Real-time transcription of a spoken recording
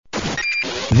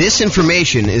This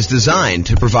information is designed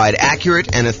to provide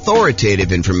accurate and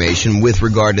authoritative information with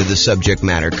regard to the subject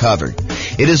matter covered.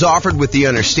 It is offered with the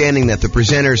understanding that the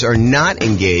presenters are not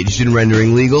engaged in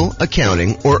rendering legal,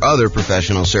 accounting, or other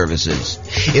professional services.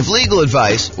 If legal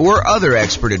advice or other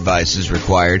expert advice is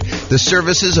required, the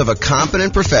services of a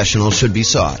competent professional should be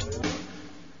sought.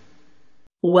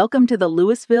 Welcome to the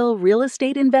Louisville Real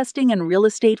Estate Investing and Real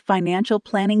Estate Financial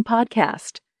Planning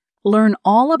Podcast. Learn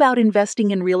all about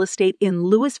investing in real estate in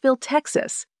Louisville,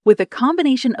 Texas, with a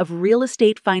combination of real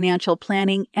estate financial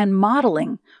planning and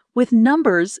modeling with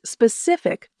numbers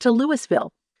specific to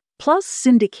Louisville, plus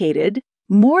syndicated,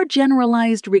 more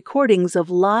generalized recordings of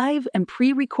live and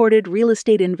pre-recorded real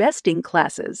estate investing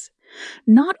classes,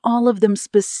 not all of them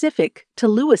specific to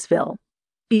Louisville.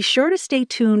 Be sure to stay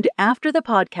tuned after the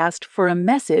podcast for a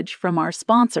message from our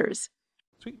sponsors.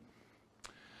 Sweet.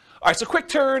 All right, so quick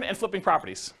turn and flipping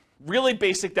properties. Really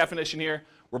basic definition here.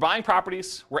 We're buying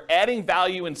properties, we're adding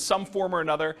value in some form or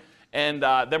another, and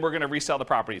then we're going to resell the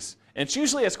properties. And it's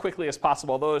usually as quickly as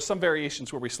possible, although there's some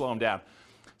variations where we slow them down.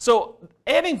 So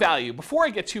adding value, before I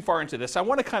get too far into this, I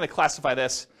want to kind of classify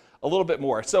this a little bit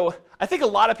more. So I think a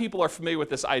lot of people are familiar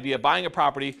with this idea of buying a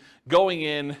property, going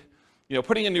in,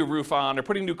 putting a new roof on or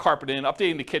putting new carpet in,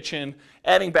 updating the kitchen,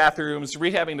 adding bathrooms,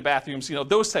 rehabbing the bathrooms,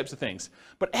 those types of things.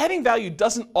 But adding value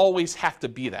doesn't always have to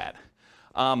be that.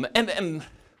 And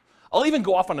I'll even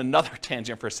go off on another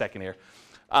tangent for a second here.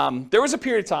 There was a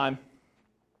period of time,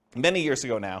 many years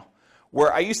ago now,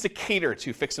 where I used to cater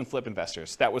to fix and flip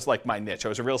investors. That was like my niche. I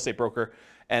was a real estate broker,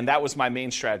 and that was my main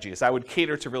strategy, is I would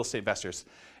cater to real estate investors.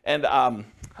 And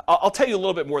I'll tell you a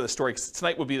little bit more of the story, because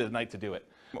tonight would be the night to do it.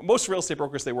 Most real estate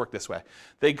brokers, they work this way.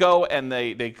 They go and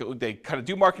they kind of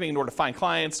do marketing in order to find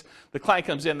clients. The client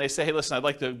comes in, they say, hey, listen, I'd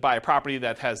like to buy a property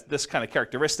that has this kind of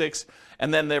characteristics.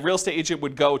 And then the real estate agent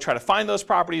would go try to find those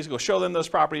properties, go show them those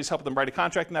properties, help them write a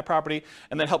contract in that property,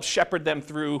 and then help shepherd them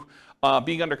through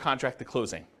being under contract to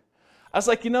closing. I was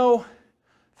like,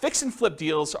 fix and flip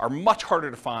deals are much harder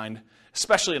to find,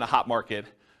 especially in a hot market.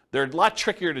 They're a lot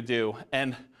trickier to do,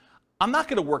 and I'm not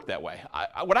going to work that way.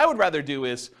 What I would rather do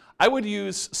is I would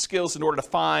use skills in order to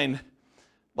find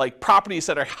properties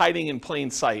that are hiding in plain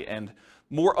sight and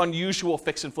more unusual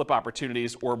fix and flip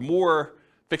opportunities, or more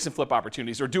fix and flip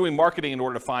opportunities, or doing marketing in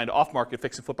order to find off-market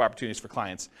fix and flip opportunities for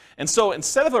clients. And so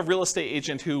instead of a real estate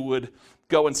agent who would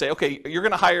go and say, okay, you're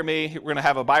going to hire me, we're going to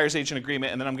have a buyer's agent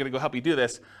agreement, and then I'm going to go help you do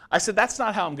this, I said, that's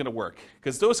not how I'm going to work,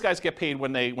 because those guys get paid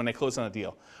when they close on a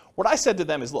deal. What I said to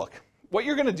them is, look, what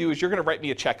you're going to do is you're going to write me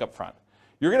a check up front.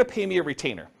 You're going to pay me a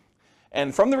retainer.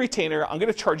 And from the retainer, I'm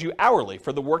going to charge you hourly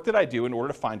for the work that I do in order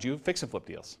to find you fix and flip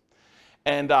deals.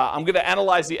 And I'm going to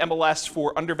analyze the MLS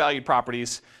for undervalued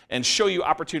properties and show you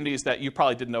opportunities that you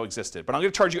probably didn't know existed. But I'm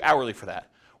going to charge you hourly for that.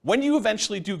 When you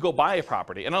eventually do go buy a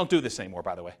property, and I don't do this anymore,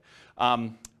 by the way,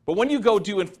 but when you go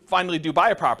do and finally do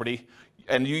buy a property,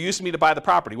 and you use me to buy the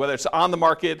property, whether it's on the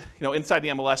market, inside the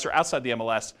MLS or outside the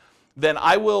MLS, then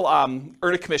I will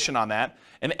earn a commission on that.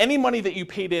 And any money that you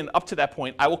paid in up to that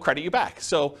point, I will credit you back.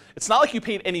 So it's not like you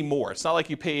paid any more. It's not like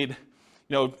you paid,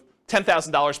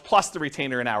 $10,000 plus the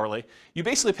retainer and hourly. You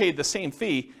basically paid the same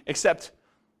fee, except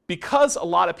because a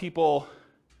lot of people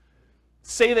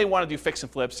say they want to do fix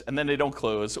and flips and then they don't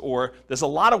close, or there's a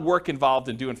lot of work involved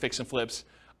in doing fix and flips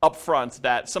up front,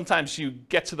 that sometimes you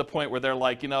get to the point where they're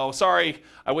like, sorry,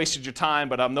 I wasted your time,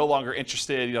 but I'm no longer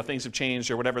interested, things have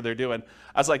changed or whatever they're doing.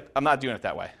 I was like, I'm not doing it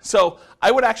that way. So I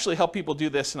would actually help people do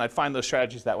this, and I'd find those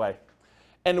strategies that way.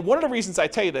 And one of the reasons I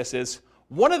tell you this is,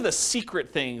 one of the secret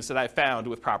things that I found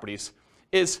with properties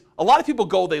is a lot of people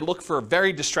they look for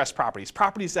very distressed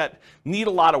properties that need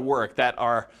a lot of work, that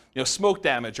are smoke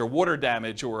damage or water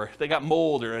damage, or they got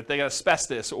mold, or they got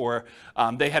asbestos, or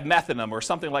they had meth in them or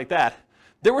something like that.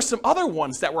 There were some other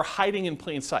ones that were hiding in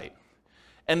plain sight.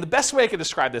 And the best way I could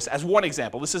describe this, as one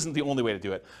example, this isn't the only way to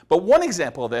do it, but one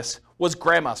example of this was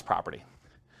grandma's property.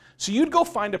 So you'd go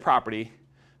find a property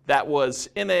that was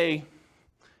in a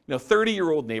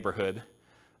 30-year-old neighborhood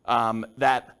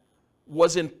that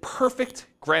was in perfect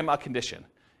grandma condition.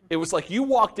 It was like you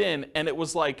walked in and it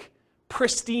was like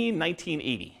pristine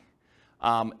 1980.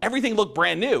 Everything looked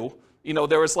brand new.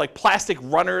 There was plastic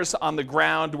runners on the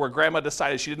ground where grandma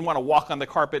decided she didn't want to walk on the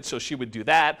carpet, so she would do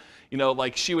that.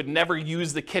 She would never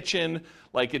use the kitchen.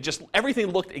 Everything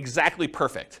looked exactly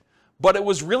perfect. But it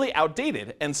was really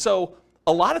outdated. And so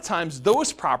a lot of times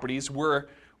those properties were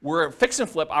fix and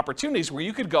flip opportunities where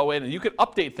you could go in and you could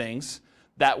update things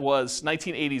that was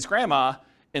 1980s grandma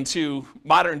into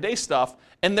modern day stuff,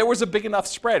 and there was a big enough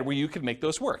spread where you could make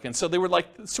those work. And so they were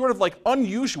sort of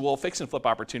unusual fix and flip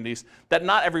opportunities that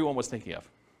not everyone was thinking of.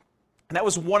 And that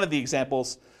was one of the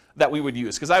examples that we would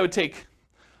use, because I would take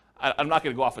I'm not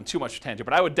going to go off on too much tangent,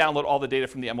 but I would download all the data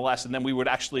from the MLS, and then we would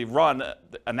actually run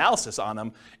analysis on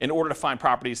them in order to find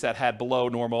properties that had below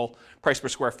normal price per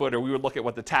square foot, or we would look at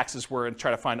what the taxes were and try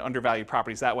to find undervalued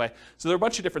properties that way. So there are a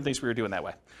bunch of different things we were doing that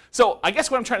way. So I guess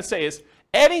what I'm trying to say is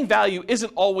adding value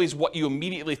isn't always what you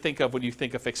immediately think of when you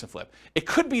think of fix and flip. It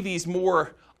could be these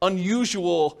more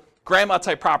unusual grandma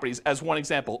type properties as one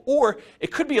example, or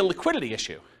it could be a liquidity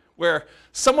issue, where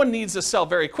someone needs to sell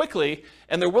very quickly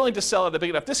and they're willing to sell at a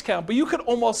big enough discount, but you could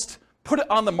almost put it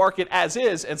on the market as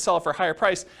is and sell it for a higher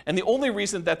price. And the only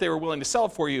reason that they were willing to sell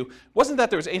it for you wasn't that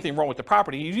there was anything wrong with the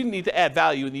property. You didn't need to add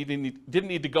value and you didn't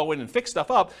need to go in and fix stuff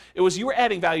up. It was you were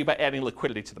adding value by adding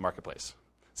liquidity to the marketplace.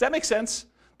 Does that make sense?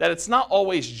 That it's not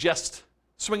always just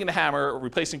swinging a hammer, or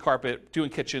replacing carpet, doing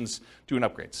kitchens, doing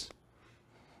upgrades.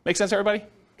 Make sense, everybody?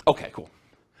 Okay, cool.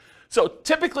 So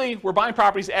typically, we're buying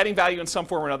properties, adding value in some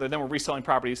form or another, then we're reselling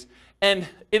properties, and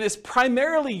it is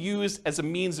primarily used as a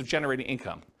means of generating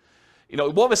income.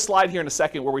 We'll have a slide here in a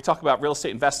second where we talk about real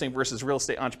estate investing versus real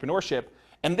estate entrepreneurship,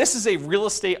 and this is a real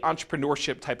estate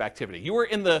entrepreneurship type activity. You're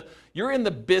in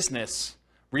the business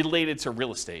related to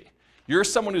real estate. You're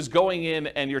someone who's going in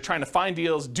and you're trying to find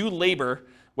deals, do labor,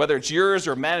 whether it's yours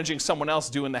or managing someone else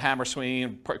doing the hammer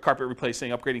swinging, carpet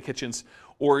replacing, upgrading kitchens,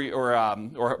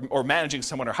 or managing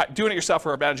someone, or doing it yourself,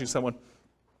 or managing someone.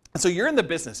 And so you're in the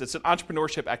business. It's an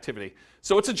entrepreneurship activity.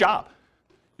 So it's a job.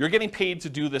 You're getting paid to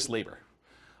do this labor.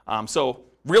 So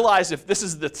realize if this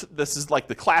is like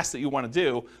the class that you want to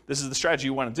do, this is the strategy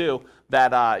you want to do,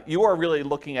 that you are really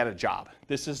looking at a job.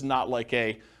 This is not like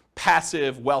a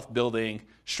passive wealth building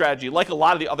strategy like a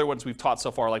lot of the other ones we've taught so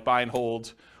far, like buy and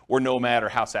hold, or nomad, or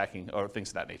house hacking, or things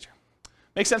of that nature.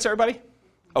 Make sense, everybody?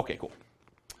 Okay, cool.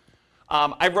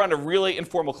 I run a really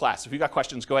informal class. If you got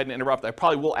questions, go ahead and interrupt. I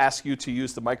probably will ask you to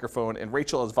use the microphone, and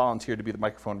Rachel has volunteered to be the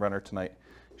microphone runner tonight.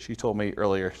 She told me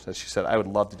earlier that she said, I would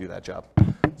love to do that job.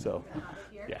 So,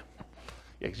 yeah,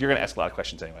 because you're going to ask a lot of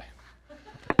questions anyway.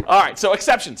 All right, so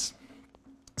exceptions.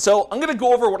 So I'm going to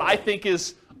go over what I think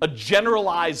is a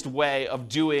generalized way of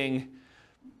doing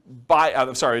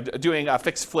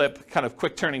fix flip, kind of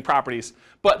quick turning properties.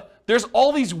 But there's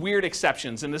all these weird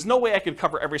exceptions, and there's no way I could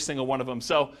cover every single one of them.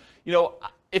 So,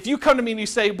 if you come to me and you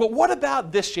say, but what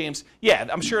about this, James? Yeah,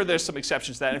 I'm sure there's some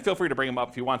exceptions to that, and feel free to bring them up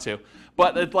if you want to.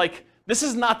 But this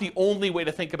is not the only way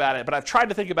to think about it, but I've tried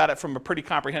to think about it from a pretty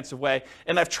comprehensive way,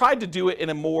 and I've tried to do it in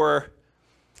a more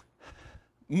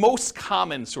most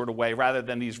common sort of way rather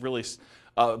than these really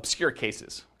obscure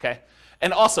cases, okay?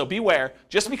 And also, beware,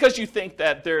 just because you think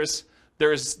that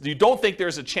you don't think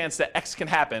there's a chance that X can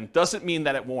happen, doesn't mean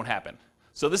that it won't happen.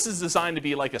 So this is designed to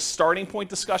be like a starting point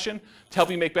discussion to help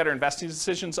you make better investing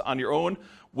decisions on your own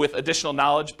with additional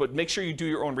knowledge, but make sure you do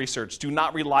your own research. Do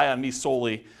not rely on me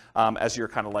solely as your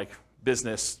kind of like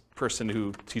business person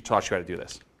who taught you how to do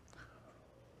this.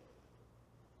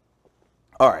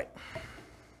 All right.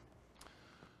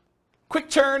 Quick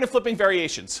turn and flipping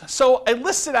variations. So I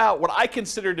listed out what I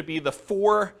consider to be the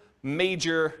 4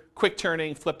 major quick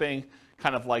turning, flipping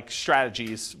kind of like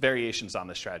strategies, variations on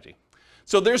this strategy.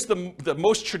 So there's the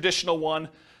most traditional one.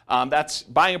 That's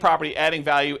buying a property, adding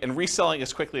value, and reselling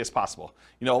as quickly as possible.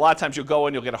 A lot of times you'll go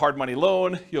in, you'll get a hard money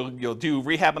loan, you'll do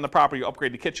rehab on the property, you'll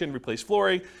upgrade the kitchen, replace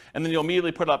flooring, and then you'll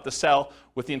immediately put it up to sell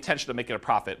with the intention of making a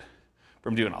profit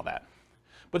from doing all that.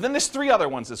 But then there's 3 other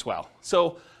ones as well.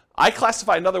 So I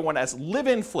classify another one as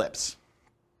live-in flips.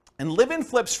 And live-in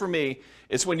flips for me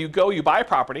is when you buy a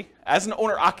property as an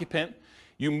owner-occupant,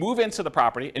 you move into the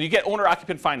property, and you get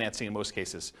owner-occupant financing in most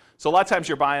cases. So a lot of times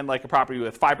you're buying like a property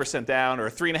with 5% down,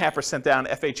 or 3.5% down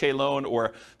FHA loan,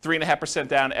 or 3.5%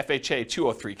 down FHA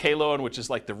 203K loan, which is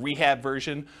like the rehab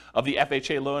version of the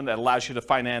FHA loan that allows you to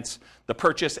finance the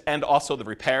purchase and also the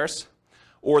repairs.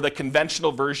 Or the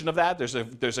conventional version of that, there's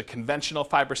a conventional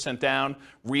 5% down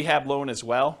rehab loan as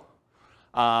well.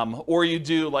 Or you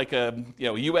do like a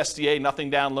USDA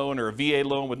nothing down loan, or a VA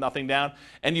loan with nothing down,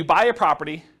 and you buy a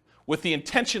property with the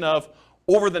intention of,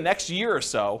 over the next year or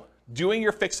so, doing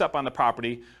your fix-up on the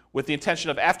property with the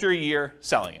intention of, after a year,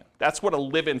 selling it. That's what a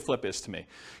live-in flip is to me.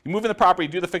 You move in the property,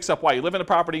 do the fix-up while you live in the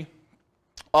property,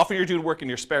 often you're doing work in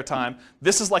your spare time.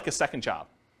 This is like a second job.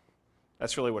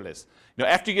 That's really what it is.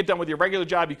 After you get done with your regular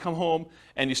job, you come home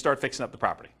and you start fixing up the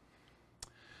property.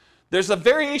 There's a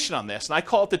variation on this, and I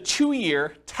call it the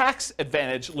 2-year tax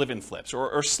advantage live-in flips,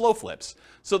 or slow flips.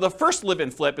 So the first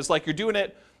live-in flip is like you're doing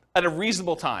it at a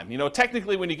reasonable time.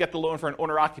 Technically when you get the loan for an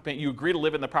owner-occupant, you agree to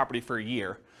live in the property for a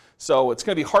year. So it's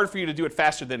going to be hard for you to do it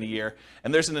faster than a year.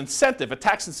 And there's an incentive, a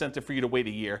tax incentive for you to wait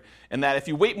a year. And that if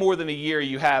you wait more than a year,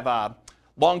 you have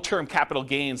long-term capital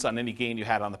gains on any gain you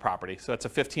had on the property. So that's a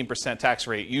 15% tax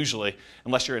rate usually,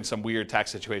 unless you're in some weird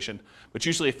tax situation, but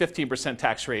usually a 15%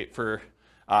 tax rate for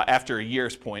after a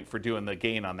year's point for doing the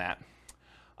gain on that.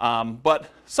 But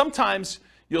sometimes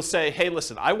you'll say, hey,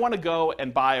 listen, I want to go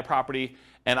and buy a property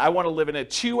and I want to live in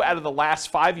it 2 out of the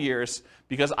last 5 years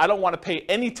because I don't want to pay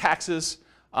any taxes,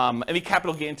 any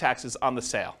capital gain taxes on the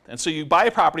sale. And so you buy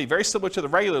a property very similar to the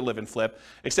regular live and flip,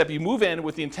 except you move in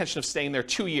with the intention of staying there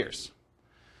 2 years.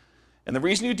 And the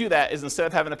reason you do that is instead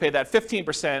of having to pay that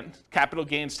 15% capital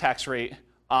gains tax rate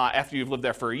after you've lived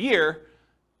there for a year,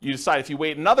 you decide if you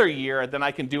wait another year, then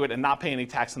I can do it and not pay any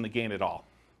tax on the gain at all.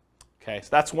 Okay, so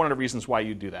that's one of the reasons why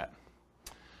you do that.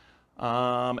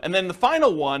 And then the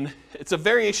final one, it's a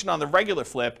variation on the regular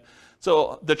flip.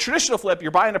 So the traditional flip, you're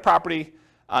buying a property,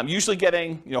 usually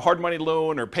getting hard money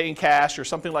loan or paying cash or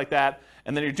something like that,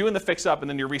 and then you're doing the fix up and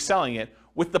then you're reselling it.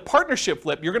 With the partnership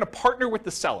flip, you're going to partner with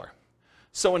the seller.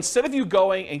 So instead of you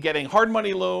going and getting hard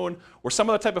money loan or some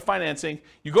other type of financing,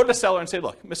 you go to the seller and say,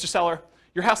 look, Mr. Seller,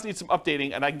 your house needs some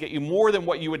updating and I can get you more than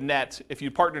what you would net if you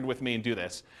partnered with me and do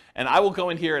this. And I will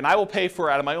go in here and I will pay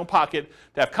for, out of my own pocket,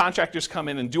 to have contractors come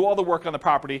in and do all the work on the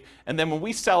property. And then when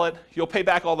we sell it, you'll pay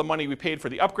back all the money we paid for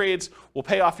the upgrades, we'll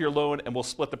pay off your loan, and we'll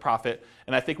split the profit.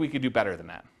 And I think we could do better than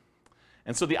that.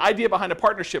 And so the idea behind a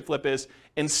partnership flip is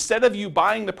instead of you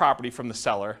buying the property from the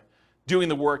seller, doing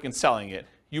the work and selling it,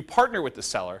 you partner with the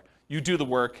seller, you do the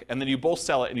work, and then you both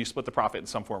sell it and you split the profit in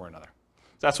some form or another.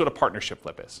 So that's what a partnership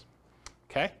flip is.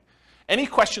 Okay? Any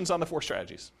questions on the 4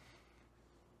 strategies?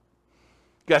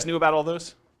 You guys knew about all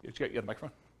those? You have the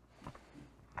microphone?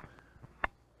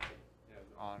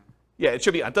 Yeah, it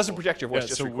should be on. It doesn't project your voice.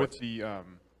 Just so records. with the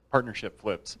partnership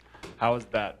flips, how is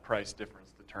that price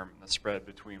difference determined, the spread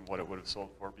between what it would have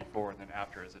sold for before and then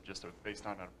after? Is it just based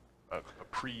on a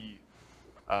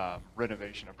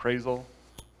pre-renovation appraisal?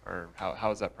 Or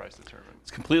how is that price determined? It's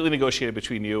completely negotiated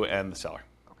between you and the seller.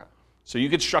 Okay. So you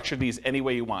can structure these any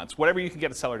way you want. It's whatever you can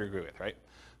get a seller to agree with, right?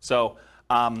 So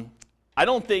I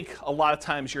don't think a lot of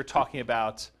times you're talking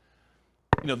about,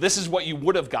 this is what you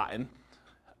would have gotten,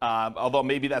 although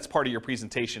maybe that's part of your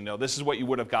presentation. This is what you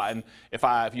would have gotten if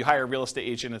you hire a real estate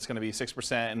agent. It's going to be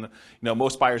 6%, and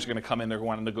most buyers are going to come in. They're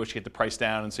going to negotiate the price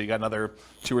down, and so you got another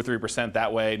 2 or 3%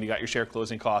 that way, and you got your share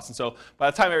closing costs. And so by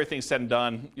the time everything's said and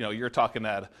done, you're talking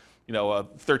at a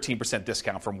 13%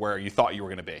 discount from where you thought you were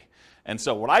going to be. And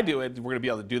so what I do is we're going to be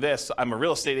able to do this. I'm a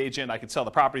real estate agent. I can sell the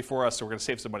property for us, so we're going to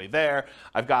save some money there.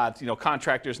 I've got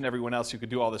contractors and everyone else who could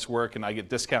do all this work, and I get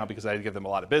discount because I give them a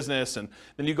lot of business. And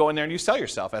then you go in there and you sell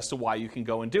yourself as to why you can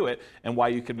go and do it and why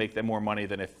you can make them more money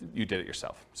than if you did it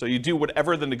yourself. So you do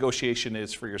whatever the negotiation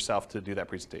is for yourself to do that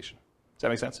presentation. Does that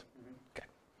make sense? Okay.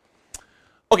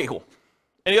 Okay, cool.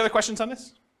 Any other questions on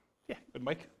this? Yeah, good,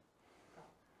 Mike.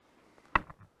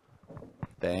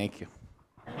 Thank you.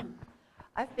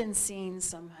 I've been seeing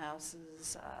some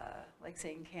houses, like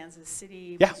say in Kansas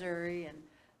City, Yeah. Missouri, and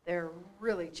they're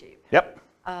really cheap. Yep.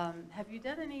 Have you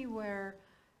done any where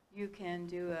you can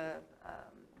do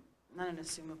not an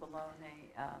assumable loan,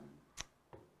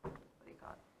 what do you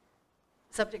call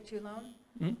it? Subject to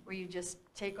loan, where you just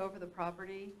take over the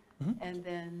property and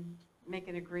then make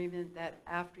an agreement that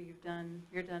after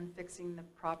you're done fixing the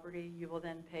property, you will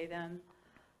then pay them.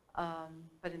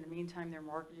 But in the meantime, their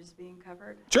mortgage is being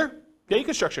covered? Sure. Yeah, you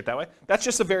can structure it that way. That's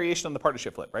just a variation on the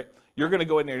partnership flip, right? You're going to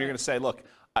go in there and you're going to say, look,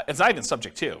 it's not even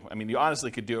subject to. I mean, you honestly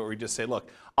could do it where you just say, look,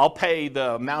 I'll pay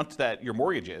the amount that your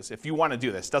mortgage is. If you want to do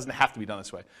this, it doesn't have to be done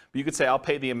this way. But you could say, I'll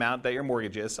pay the amount that your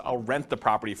mortgage is. I'll rent the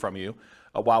property from you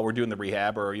while we're doing the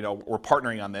rehab, or we're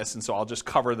partnering on this, and so I'll just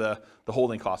cover the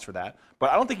holding costs for that.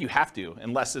 But I don't think you have to,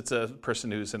 unless it's a person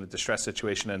who's in a distressed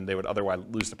situation and they would otherwise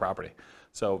lose the property.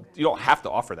 So you don't have to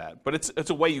offer that, but it's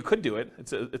a way you could do it.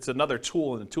 It's another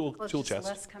tool in the tool Well, it's chest. just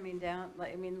less coming down,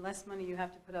 less money you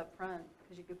have to put up front,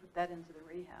 because you could put that into the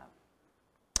rehab,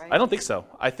 right? I don't think so.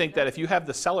 I think that if you have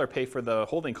the seller pay for the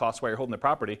holding costs while you're holding the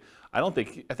property, I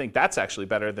think that's actually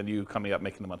better than you coming up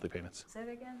making the monthly payments. Say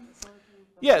that again?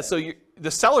 Yeah, so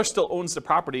the seller still owns the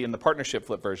property in the partnership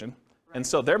flip version, and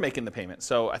so they're making the payment.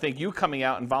 So I think you coming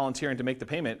out and volunteering to make the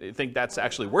payment, I think that's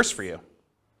actually worse for you.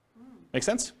 Make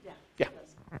sense? Yeah. Yeah.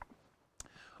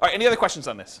 All right, any other questions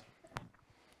on this? Do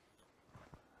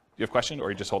you have a question, or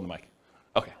are you just holding the mic?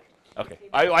 Okay.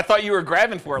 I thought you were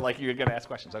grabbing for it like you were going to ask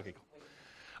questions. Okay, cool.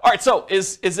 All right, so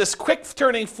is this quick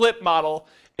turning flip model,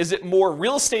 is it more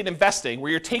real estate investing where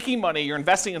you're taking money, you're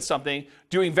investing in something,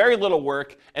 doing very little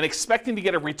work, and expecting to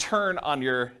get a return on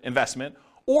your investment?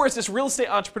 Or is this real estate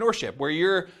entrepreneurship where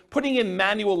you're putting in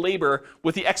manual labor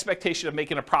with the expectation of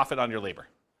making a profit on your labor?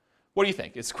 What do you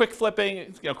think? Is quick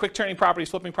flipping, quick turning properties,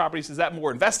 flipping properties, is that more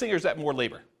investing or is that more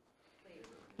labor?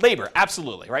 Labor,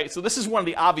 absolutely, right? So this is one of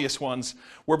the obvious ones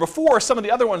where before some of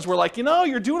the other ones were like,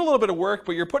 you're doing a little bit of work,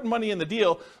 but you're putting money in the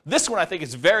deal. This one I think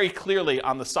is very clearly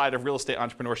on the side of real estate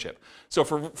entrepreneurship. So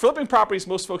for flipping properties,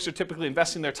 most folks are typically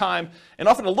investing their time and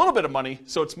often a little bit of money,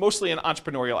 so it's mostly an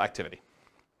entrepreneurial activity.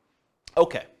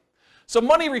 Okay, so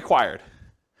money required.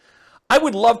 I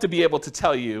would love to be able to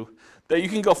tell you that you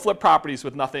can go flip properties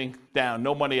with nothing down,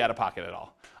 no money out of pocket at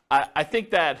all. I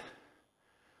think that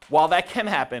while that can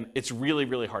happen, it's really,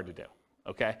 really hard to do,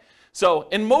 okay? So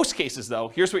in most cases, though,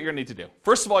 here's what you're going to need to do.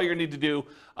 First of all, you're going to need to do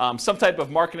some type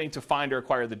of marketing to find or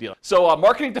acquire the deal. So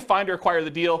marketing to find or acquire the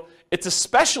deal, it's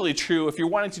especially true if you're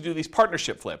wanting to do these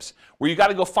partnership flips, where you got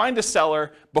to go find a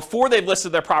seller before they've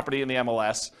listed their property in the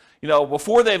MLS,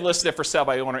 before they've listed it for sale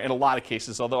by owner in a lot of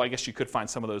cases, although I guess you could find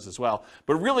some of those as well.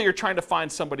 But really, you're trying to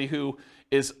find somebody who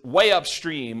is way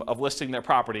upstream of listing their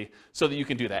property so that you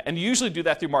can do that. And you usually do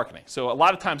that through marketing. So a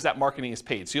lot of times that marketing is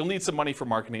paid. So you'll need some money for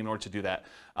marketing in order to do that,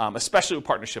 especially with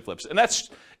partnership flips. And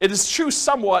it is true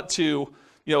somewhat to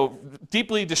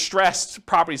deeply distressed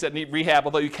properties that need rehab,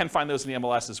 although you can find those in the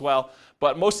MLS as well.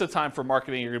 But most of the time for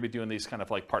marketing, you're going to be doing these kind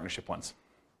of like partnership ones.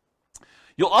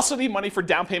 You'll also need money for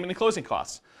down payment and closing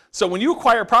costs. So when you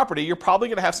acquire property, you're probably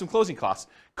going to have some closing costs.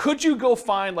 Could you go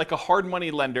find like a hard money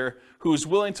lender who's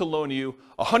willing to loan you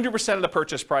 100% of the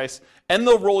purchase price, and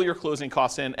they'll roll your closing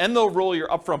costs in, and they'll roll your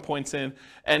upfront points in,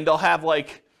 and they'll have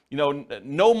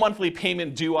no monthly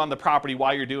payment due on the property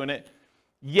while you're doing it?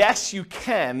 Yes, you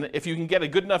can if you can get a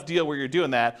good enough deal where you're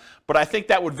doing that, but I think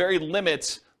that would very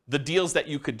limit the deals that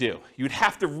you could do. You'd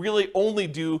have to really only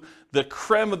do the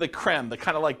creme of the creme, the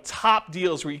kind of like top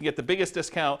deals where you can get the biggest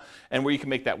discount and where you can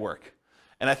make that work.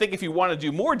 And I think if you want to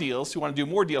do more deals, you want to do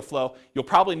more deal flow, you'll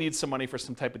probably need some money for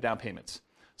some type of down payments.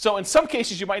 So in some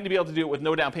cases, you might be able to do it with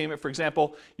no down payment. For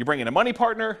example, you bring in a money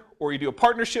partner, or you do a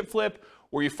partnership flip,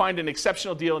 or you find an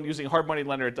exceptional deal and using a hard money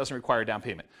lender, it doesn't require a down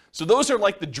payment. So those are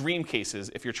like the dream cases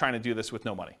if you're trying to do this with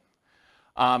no money.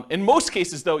 In most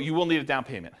cases, though, you will need a down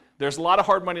payment. There's a lot of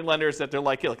hard money lenders that they're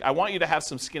like, hey, look, I want you to have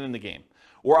some skin in the game.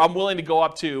 Or I'm willing to go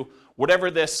up to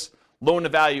whatever this loan to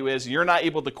value is. You're not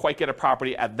able to quite get a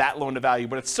property at that loan to value,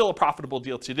 but it's still a profitable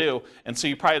deal to do. And so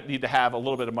you probably need to have a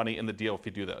little bit of money in the deal if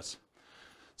you do those.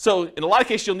 So in a lot of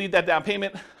cases, you'll need that down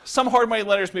payment. Some hard money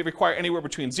lenders may require anywhere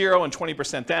between 0 and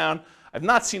 20% down. I've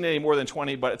not seen any more than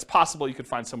 20, but it's possible you could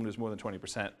find someone who's more than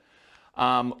 20%.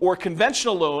 Or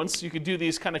conventional loans, you could do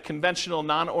these kind of conventional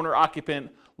non-owner occupant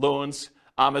loans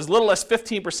as little as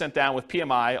 15% down with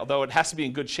PMI, although it has to be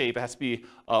in good shape. It has to be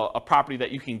a property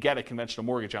that you can get a conventional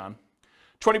mortgage on.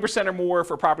 20% or more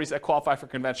for properties that qualify for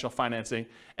conventional financing,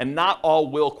 and not all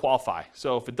will qualify.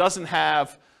 So if it doesn't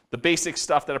have the basic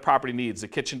stuff that a property needs, the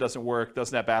kitchen doesn't work,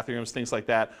 doesn't have bathrooms, things like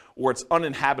that, or it's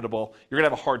uninhabitable, you're going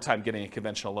to have a hard time getting a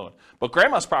conventional loan. But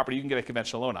grandma's property, you can get a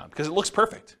conventional loan on because it looks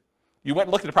perfect. You went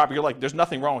and looked at the property, you're like, there's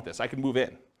nothing wrong with this. I can move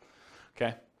in.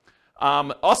 Okay.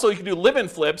 Also, you can do live-in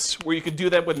flips where you could do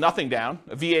them with nothing down,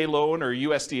 a VA loan or a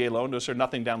USDA loan. Those are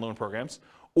nothing down loan programs.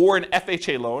 Or an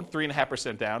FHA loan,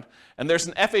 3.5% down. And there's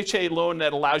an FHA loan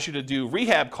that allows you to do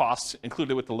rehab costs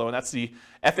included with the loan. That's the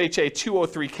FHA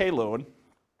 203K loan.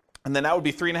 And then that would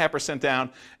be 3.5% down.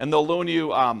 And they'll loan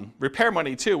you repair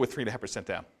money too with 3.5%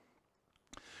 down.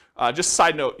 Just a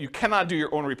side note, you cannot do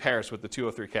your own repairs with the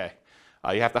 203K.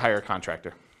 You have to hire a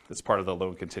contractor. That's part of the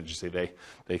loan contingency.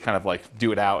 They kind of like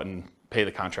do it out and pay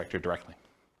the contractor directly.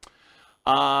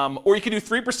 Or you can do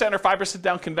 3% or 5%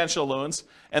 down conventional loans.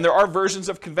 And there are versions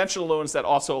of conventional loans that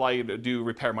also allow you to do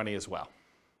repair money as well.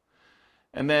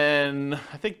 And then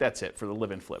I think that's it for the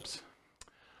live-in flips.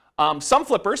 Some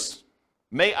flippers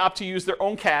may opt to use their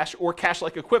own cash or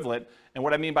cash-like equivalent. And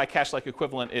what I mean by cash-like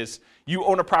equivalent is you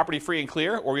own a property free and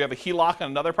clear, or you have a HELOC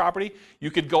on another property.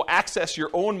 You could go access your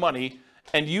own money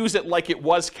and use it like it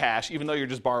was cash, even though you're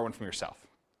just borrowing from yourself.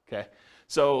 Okay?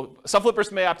 So some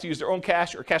flippers may opt to use their own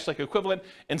cash or cash-like equivalent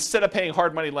instead of paying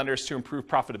hard money lenders to improve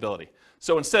profitability.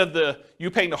 So instead of you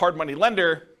paying the hard money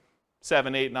lender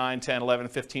 7, 8, 9, 10, 11,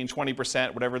 15,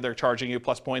 20%, whatever they're charging you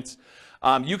plus points,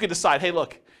 you could decide, hey,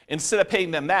 look, instead of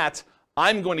paying them that,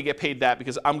 I'm going to get paid that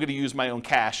because I'm going to use my own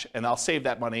cash and I'll save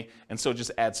that money, and so it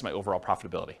just adds to my overall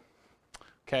profitability.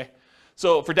 Okay?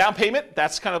 So for down payment,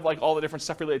 that's kind of like all the different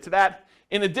stuff related to that.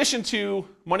 In addition to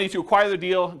money to acquire the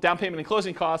deal, down payment and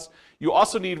closing costs, you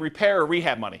also need repair or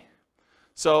rehab money.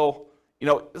 So,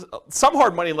 some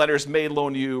hard money lenders may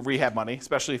loan you rehab money,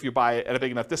 especially if you buy it at a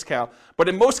big enough discount. But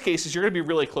in most cases, you're going to be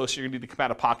really close. You're going to need to come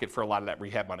out of pocket for a lot of that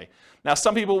rehab money. Now,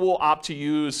 some people will opt to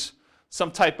use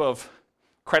some type of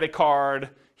credit card,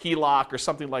 HELOC or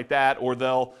something like that, or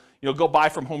they'll go buy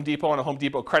from Home Depot on a Home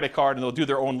Depot credit card and they'll do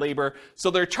their own labor.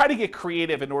 So they're trying to get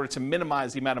creative in order to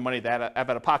minimize the amount of money they have out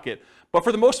of pocket. But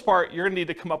for the most part, you're going to need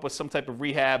to come up with some type of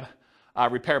rehab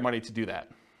repair money to do that.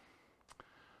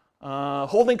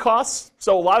 Holding costs.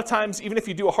 So a lot of times, even if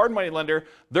you do a hard money lender,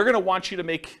 they're going to want you to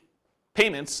make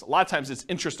payments. A lot of times it's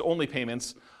interest-only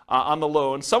payments on the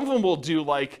loan. Some of them will do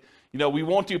like, we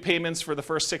won't do payments for the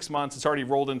first 6 months. It's already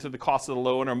rolled into the cost of the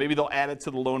loan, or maybe they'll add it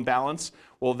to the loan balance.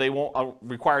 Well, they won't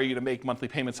require you to make monthly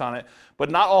payments on it. But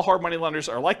not all hard money lenders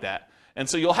are like that. And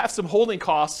so you'll have some holding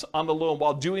costs on the loan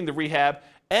while doing the rehab.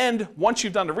 And once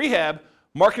you've done the rehab,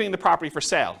 marketing the property for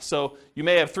sale. So you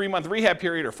may have 3-month rehab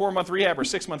period or 4-month rehab or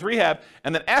 6-month rehab.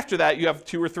 And then after that, you have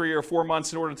 2 or 3 or 4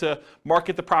 months in order to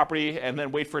market the property and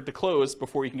then wait for it to close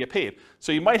before you can get paid.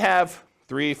 So you might have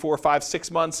 3, 4, 5,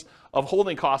 6 months of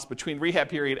holding costs between rehab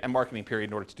period and marketing period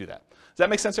in order to do that. Does that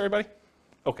make sense, everybody?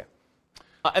 Okay.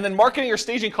 And then marketing or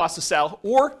staging costs to sell,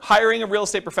 or hiring a real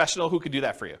estate professional who could do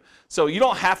that for you. So you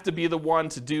don't have to be the one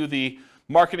to do the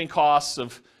marketing costs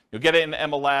of get it in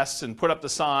MLS and put up the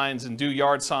signs and do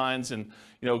yard signs and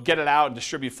get it out and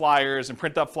distribute flyers and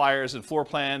print up flyers and floor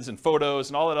plans and photos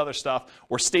and all that other stuff,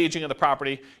 or staging of the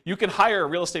property. You can hire a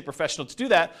real estate professional to do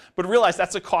that, but realize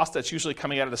that's a cost that's usually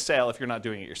coming out of the sale if you're not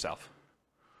doing it yourself.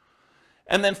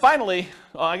 And then finally,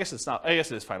 I guess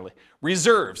it is finally,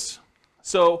 reserves.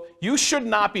 So you should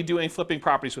not be doing flipping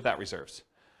properties without reserves.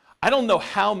 I don't know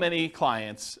how many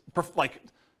clients, like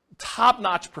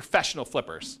top-notch professional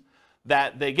flippers,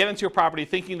 that they get into a property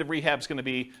thinking the rehab's going to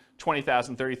be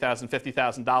 $20,000, $30,000,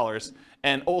 $50,000,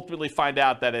 and ultimately find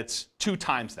out that it's 2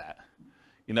 times that.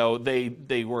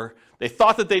 They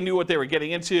thought that they knew what they were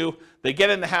getting into. They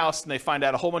get in the house and they find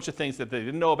out a whole bunch of things that they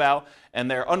didn't know about, and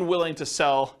they're unwilling to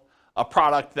sell a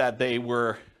product that they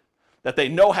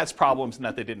know has problems and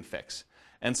that they didn't fix.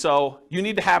 And so you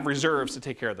need to have reserves to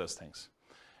take care of those things.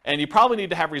 And you probably need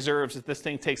to have reserves if this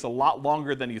thing takes a lot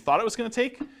longer than you thought it was going to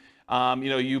take.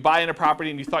 You buy in a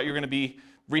property and you thought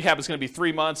rehab is going to be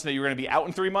 3 months, and that you're going to be out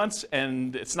in 3 months,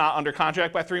 and it's not under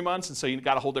contract by 3 months, and so you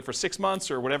got to hold it for 6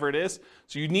 months or whatever it is.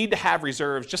 So you need to have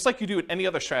reserves, just like you do with any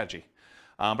other strategy.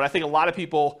 But I think a lot of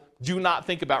people do not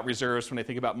think about reserves when they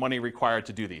think about money required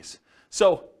to do these.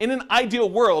 So in an ideal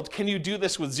world, can you do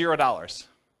this with $0?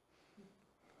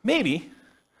 Maybe.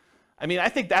 I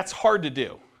think that's hard to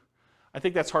do.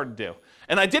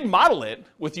 And I did model it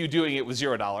with you doing it with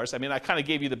 $0. I kind of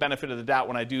gave you the benefit of the doubt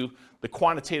when I do the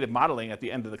quantitative modeling at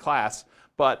the end of the class,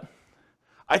 but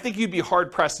I think you'd be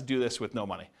hard-pressed to do this with no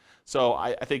money. So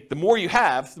I think the more you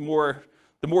have, the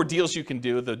more deals you can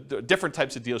do, the different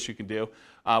types of deals you can do,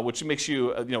 which makes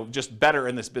you just better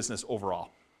in this business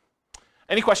overall.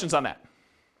 Any questions on that?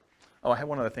 Oh, I had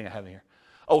one other thing I had in here.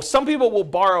 Oh, some people will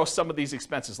borrow some of these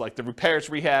expenses, like the repairs,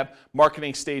 rehab,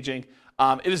 marketing, staging.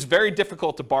 It is very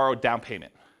difficult to borrow down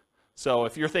payment. So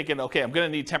if you're thinking, okay, I'm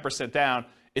going to need 10% down,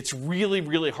 it's really,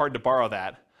 really hard to borrow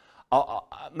that. I'm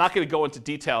not going to go into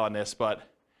detail on this, but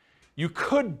you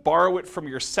could borrow it from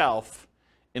yourself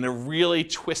in a really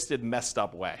twisted, messed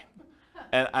up way.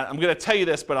 And I'm going to tell you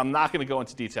this, but I'm not going to go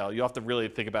into detail. You'll have to really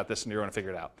think about this and you're going to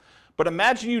figure it out. But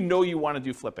imagine you want to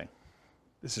do flipping.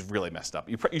 This is really messed up.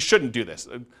 You shouldn't do this.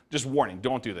 Just warning,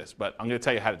 don't do this, but I'm going to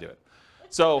tell you how to do it.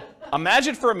 So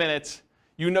imagine for a minute,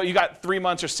 you got 3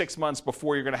 months or 6 months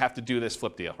before you're going to have to do this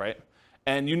flip deal, right?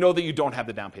 And you know that you don't have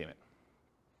the down payment.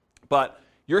 But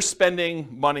you're spending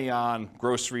money on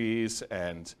groceries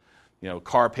and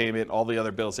car payment, all the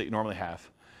other bills that you normally have.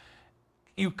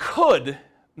 You could,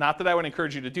 not that I would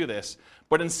encourage you to do this,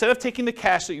 but instead of taking the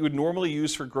cash that you would normally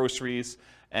use for groceries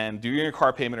and doing your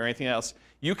car payment or anything else,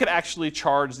 you could actually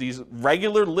charge these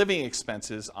regular living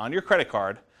expenses on your credit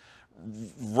card,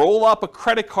 roll up a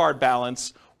credit card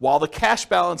balance while the cash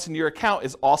balance in your account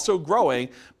is also growing,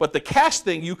 but the cash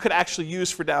thing you could actually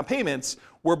use for down payments,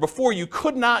 where before you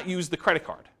could not use the credit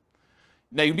card.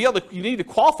 Now you need to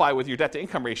qualify with your debt to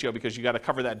income ratio because you got to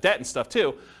cover that debt and stuff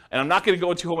too. And I'm not going to go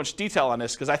into too much detail on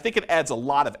this because I think it adds a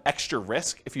lot of extra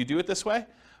risk if you do it this way.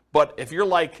 But if you're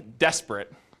like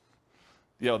desperate,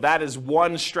 that is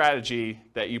one strategy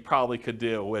that you probably could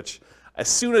do, which as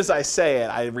soon as I say it,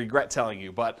 I regret telling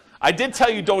you. But I did tell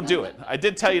you don't do it. I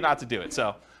did tell you not to do it.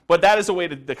 But that is a way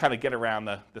to kind of get around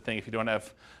the thing if you don't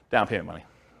have down payment money.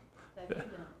 Have you done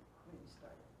it when you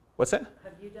started? What's that?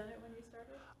 Have you done it when you started?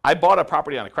 I bought a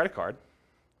property on a credit card.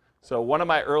 So one of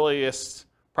my earliest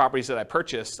properties that I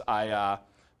purchased,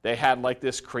 they had like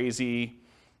this crazy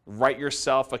write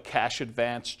yourself a cash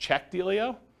advance check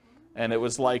dealio. And it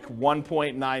was like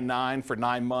 1.99 for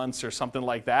 9 months or something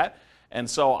like that. And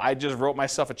so I just wrote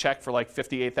myself a check for like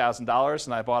 $58,000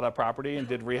 and I bought a property and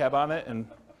did rehab on it. And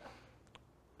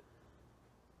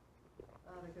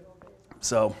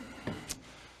So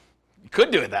you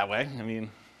could do it that way. I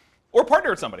mean, or partner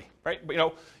with somebody, right?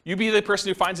 But, you be the person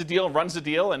who finds a deal and runs the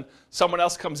deal, and someone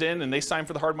else comes in and they sign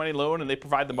for the hard money loan and they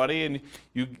provide the money, and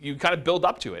you kind of build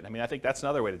up to it. I mean, I think that's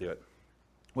another way to do it,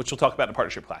 which we'll talk about in a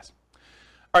partnership class.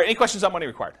 All right, any questions on money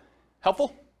required?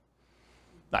 Helpful?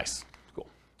 Nice, cool.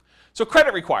 So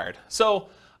credit required. So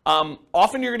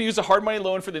often you're going to use a hard money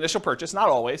loan for the initial purchase, not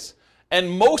always. And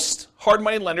most hard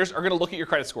money lenders are going to look at your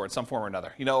credit score in some form or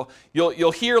another.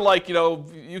 You'll hear like,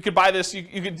 you could buy this.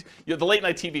 You could. The late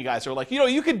night TV guys are like,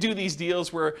 you could do these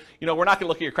deals where, we're not going to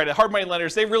look at your credit. Hard money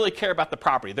lenders, they really care about the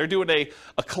property. They're doing a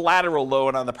collateral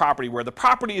loan on the property where the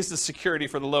property is the security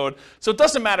for the loan. So it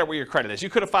doesn't matter where your credit is. You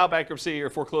could have filed bankruptcy or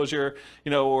foreclosure,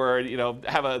 or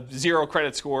have a 0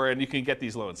 credit score and you can get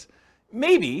these loans.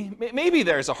 Maybe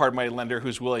there's a hard money lender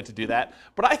who's willing to do that,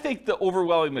 but I think the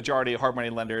overwhelming majority of hard money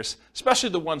lenders, especially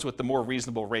the ones with the more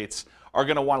reasonable rates, are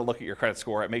going to want to look at your credit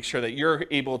score and make sure that you're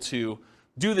able to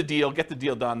do the deal, get the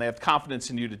deal done. They have confidence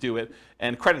in you to do it,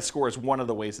 and credit score is one of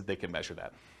the ways that they can measure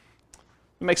that.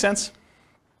 That make sense?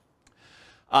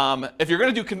 If you're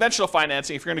going to do conventional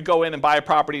financing, if you're going to go in and buy a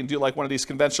property and do like one of these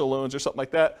conventional loans or something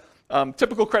like that,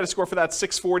 typical credit score for that is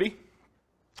 640.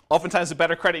 Oftentimes, the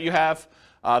better credit you have,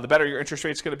 the better your interest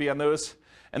rate's going to be on those.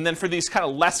 And then for these kind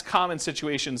of less common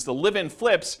situations, the live-in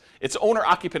flips, it's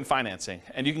owner-occupant financing.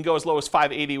 And you can go as low as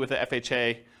 580 with the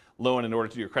FHA loan in order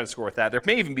to do your credit score with that. There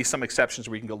may even be some exceptions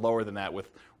where you can go lower than that with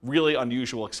really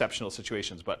unusual, exceptional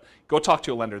situations. But go talk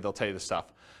to a lender. They'll tell you this stuff.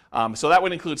 So that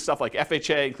would include stuff like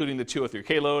FHA, including the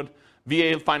 203K loan,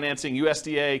 VA financing,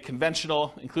 USDA,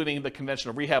 conventional, including the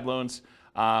conventional rehab loans,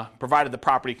 provided the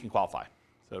property can qualify.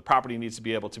 So the property needs to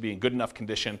be able to be in good enough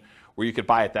condition where you could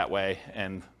buy it that way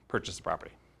and purchase the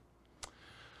property.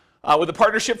 With a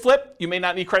partnership flip, you may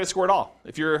not need credit score at all.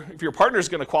 If your partner is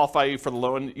going to qualify you for the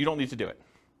loan, you don't need to do it.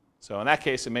 So in that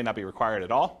case, it may not be required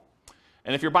at all.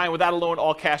 And if you're buying without a loan,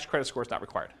 all cash, credit score is not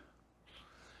required.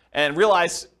 And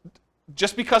realize,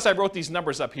 just because I wrote these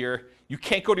numbers up here, you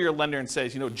can't go to your lender and say,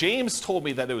 James told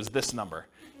me that it was this number.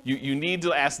 You need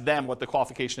to ask them what the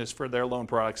qualification is for their loan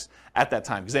products at that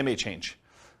time, because they may change.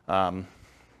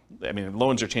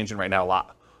 Loans are changing right now a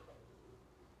lot.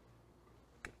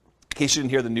 In case you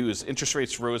didn't hear the news, interest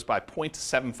rates rose by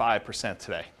 0.75%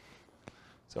 today.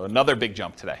 So another big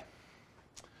jump today.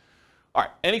 All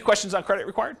right, any questions on credit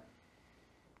required?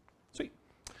 Sweet.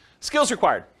 Skills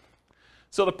required.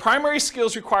 So the primary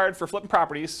skills required for flipping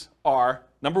properties are,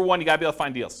 number one, you got to be able to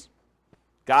find deals.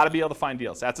 Got to be able to find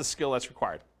deals. That's a skill that's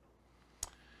required.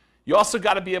 You also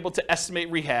got to be able to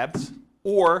estimate rehabs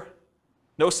or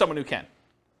know someone who can.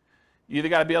 You either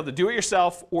got to be able to do it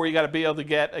yourself or you got to be able to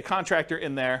get a contractor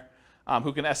in there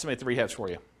who can estimate the rehabs for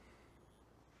you.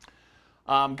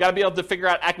 Got to be able to figure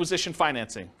out acquisition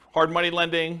financing, hard money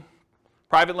lending,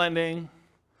 private lending,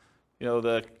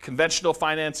 the conventional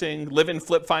financing, live-in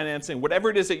flip financing, whatever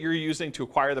it is that you're using to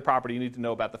acquire the property, you need to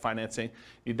know about the financing.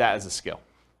 You need that as a skill.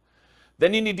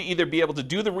 Then you need to either be able to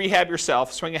do the rehab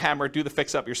yourself, swing a hammer, do the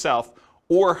fix-up yourself,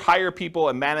 or hire people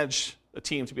and manage a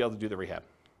team to be able to do the rehab.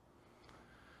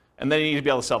 And then you need to be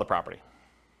able to sell the property.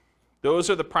 Those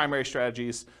are the primary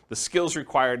strategies, the skills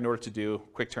required in order to do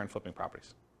quick-turn flipping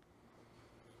properties.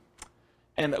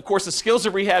 And of course, the skills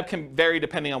of rehab can vary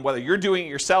depending on whether you're doing it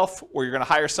yourself or you're going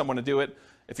to hire someone to do it.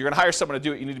 If you're going to hire someone to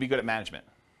do it, you need to be good at management.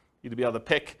 You need to be able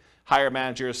to hire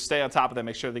managers, stay on top of them,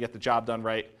 make sure they get the job done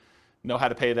right, know how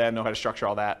to pay them, know how to structure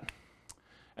all that.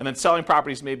 And then selling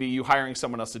properties may be you hiring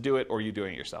someone else to do it or you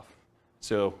doing it yourself.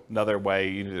 So another way,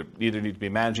 you either need to be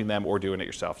managing them or doing it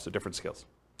yourself. So different skills.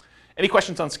 Any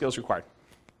questions on skills required?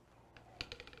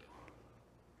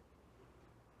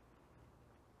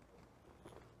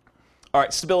 All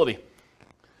right, stability.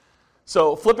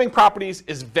 So flipping properties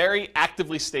is very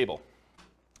actively stable.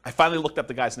 I finally looked up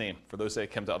the guy's name, for those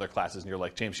that come to other classes and you're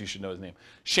like, James, you should know his name.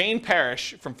 Shane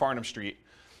Parrish from Farnham Street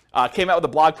came out with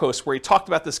a blog post where he talked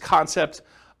about this concept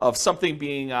of something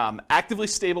being actively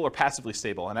stable or passively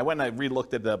stable. And I went and I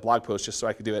re-looked at the blog post just so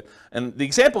I could do it. And the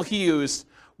example he used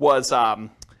was a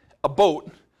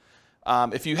boat.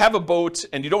 If you have a boat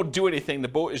and you don't do anything, the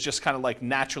boat is just kind of like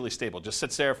naturally stable. Just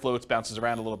sits there, floats, bounces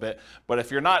around a little bit. But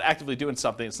if you're not actively doing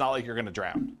something, it's not like you're going to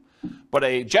drown. But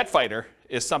a jet fighter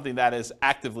is something that is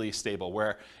actively stable,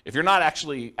 where if you're not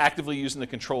actually actively using the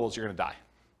controls, you're going to die.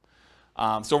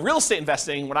 So real estate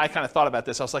investing, when I kind of thought about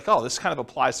this, I was like, oh, this kind of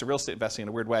applies to real estate investing in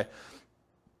a weird way.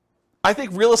 I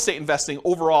think real estate investing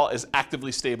overall is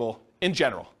actively stable in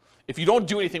general. If you don't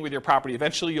do anything with your property,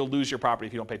 eventually you'll lose your property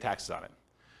if you don't pay taxes on it.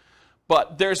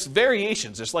 But there's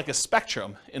variations. There's like a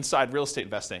spectrum inside real estate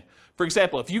investing. For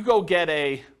example, if you go get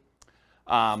a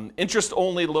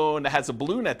interest-only loan that has a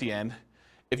balloon at the end,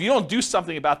 if you don't do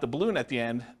something about the balloon at the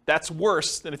end, that's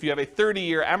worse than if you have a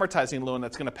 30-year amortizing loan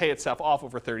that's going to pay itself off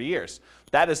over 30 years.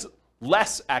 That is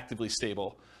less actively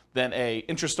stable than a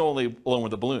interest-only loan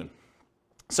with a balloon.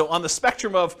 So on the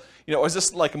spectrum of, is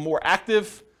this like a more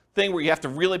active thing where you have to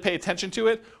really pay attention to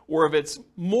it, or if it's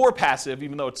more passive,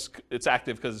 even though it's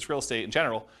active because it's real estate in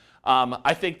general,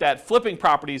 I think that flipping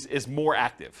properties is more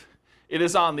active. It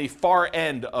is on the far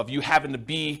end of you having to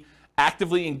be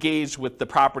actively engaged with the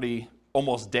property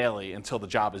almost daily until the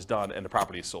job is done and the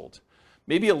property is sold.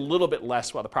 Maybe a little bit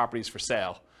less while the property is for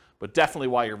sale, but definitely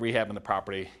while you're rehabbing the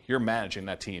property, you're managing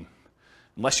that team.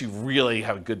 Unless you really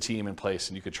have a good team in place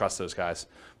and you could trust those guys.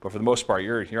 But for the most part,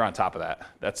 you're on top of that.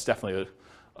 That's definitely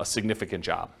a significant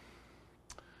job.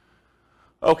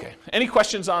 Okay, any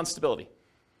questions on stability?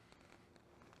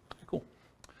 Cool.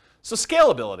 So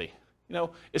scalability.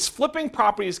 Is flipping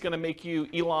properties going to make you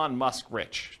Elon Musk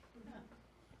rich?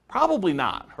 Probably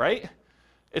not, right?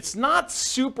 It's not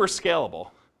super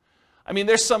scalable. I mean,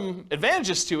 there's some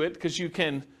advantages to it because you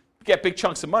can get big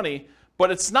chunks of money,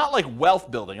 but it's not like wealth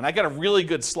building. And I got a really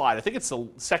good slide. I think it's the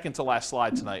second to last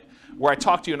slide tonight, where I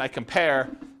talk to you and I compare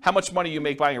how much money you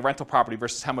make buying a rental property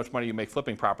versus how much money you make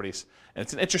flipping properties. And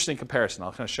it's an interesting comparison.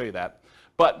 I'll kind of show you that.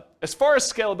 But as far as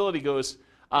scalability goes,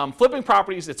 flipping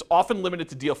properties, it's often limited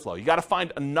to deal flow. You got to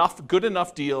find good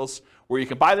enough deals where you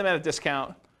can buy them at a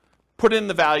discount, put in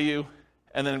the value,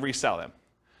 and then resell them.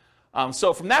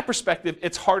 So from that perspective,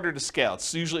 it's harder to scale.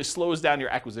 It usually slows down your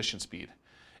acquisition speed.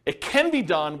 It can be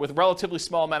done with a relatively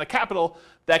small amount of capital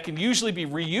that can usually be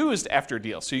reused after a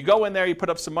deal. So you go in there, you put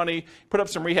up some money, put up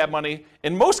some rehab money.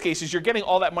 In most cases, you're getting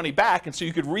all that money back, and so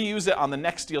you could reuse it on the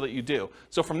next deal that you do.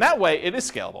 So from that way, it is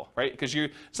scalable, right? Because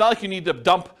it's not like you need to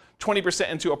dump 20%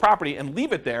 into a property and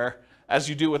leave it there as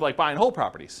you do with like buy and hold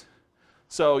properties.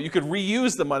 So you could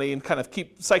reuse the money and kind of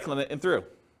keep cycling it in through.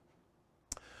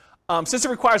 Since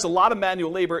it requires a lot of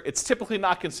manual labor, it's typically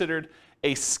not considered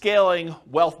a scaling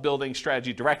wealth building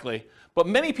strategy directly, but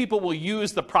many people will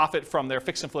use the profit from their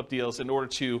fix and flip deals in order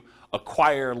to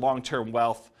acquire long-term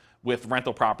wealth with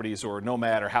rental properties or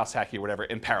nomad or house hacking or whatever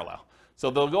in parallel. So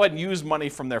they'll go ahead and use money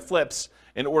from their flips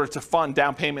in order to fund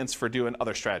down payments for doing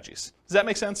other strategies. Does that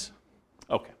make sense?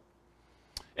 Okay.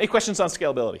 Any questions on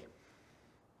scalability?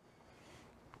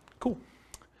 Cool.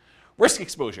 Risk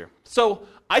exposure. So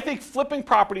I think flipping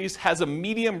properties has a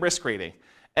medium risk rating.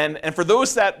 And for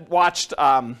those that watched,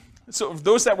 so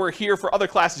those that were here for other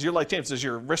classes, you're like, James, does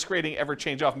your risk rating ever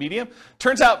change off medium?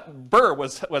 Turns out Burr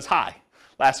was high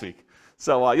last week.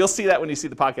 So you'll see that when you see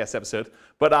the podcast episode.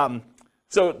 But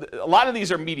so a lot of these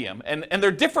are medium. And there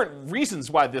are different reasons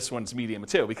why this one's medium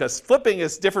too, because flipping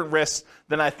is different risks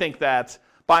than I think that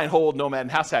buy and hold, nomad,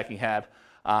 and house hacking had.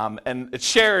 And it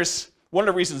shares. One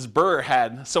of the reasons Burr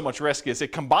had so much risk is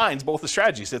it combines both the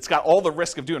strategies. It's got all the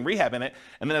risk of doing rehab in it,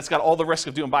 and then it's got all the risk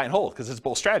of doing buy and hold because it's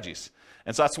both strategies.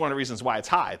 And so that's one of the reasons why it's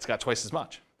high. It's got twice as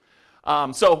much.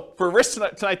 So for risk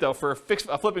tonight though, for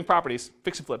flipping properties,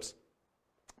 fix and flips,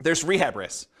 there's rehab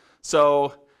risks.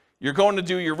 So you're going to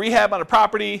do your rehab on a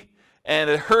property, and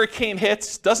a hurricane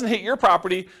hits, doesn't hit your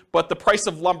property, but the price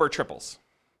of lumber triples.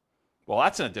 Well,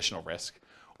 that's an additional risk.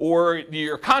 Or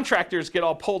your contractors get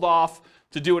all pulled off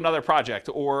to do another project,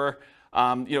 or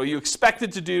you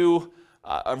expected to do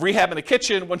a rehab in a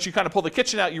kitchen. Once you kind of pull the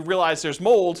kitchen out, you realize there's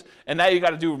mold, and now you got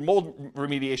to do mold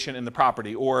remediation in the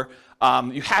property. Or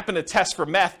you happen to test for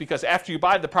meth because after you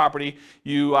buy the property,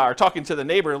 you are talking to the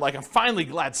neighbor like, I'm finally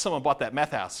glad someone bought that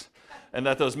meth house, and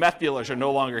that those meth dealers are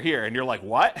no longer here. And you're like,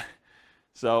 what?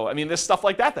 So, I mean, there's stuff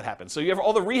like that happens. So you have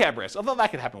all the rehab risks, although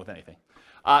that could happen with anything.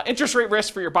 Interest rate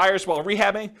risk for your buyers while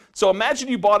rehabbing. So imagine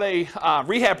you bought a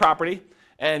rehab property,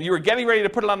 and you were getting ready to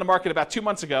put it on the market about 2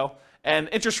 months ago, and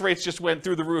interest rates just went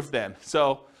through the roof then.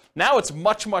 So now it's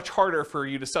much, much harder for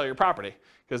you to sell your property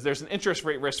because there's an interest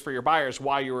rate risk for your buyers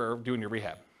while you were doing your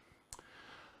rehab.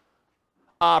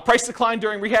 Price decline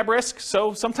during rehab risk.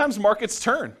 So sometimes markets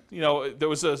turn. There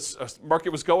was a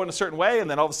market was going a certain way, and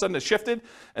then all of a sudden it shifted,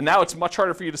 and now it's much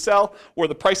harder for you to sell, or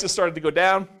the prices started to go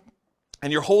down.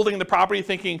 And you're holding the property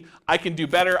thinking, I can do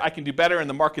better, and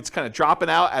the market's kind of dropping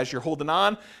out as you're holding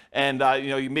on. And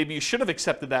maybe you should have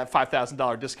accepted that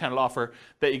 $5,000 discounted offer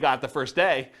that you got the first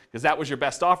day, because that was your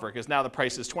best offer, because now the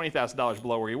price is $20,000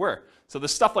 below where you were. So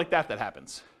there's stuff like that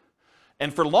happens.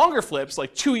 And for longer flips,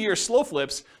 like 2-year slow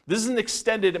flips, this is an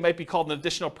extended, it might be called an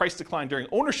additional price decline during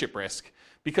ownership risk,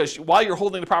 because while you're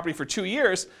holding the property for 2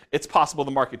 years, it's possible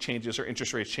the market changes or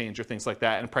interest rates change or things like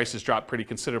that, and prices drop pretty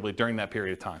considerably during that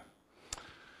period of time.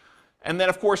 And then,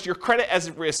 of course, your credit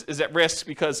is at risk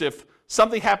because if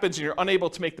something happens and you're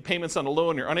unable to make the payments on the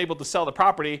loan, you're unable to sell the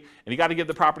property, and you got to give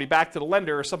the property back to the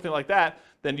lender or something like that,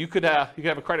 then you could have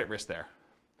a credit risk there.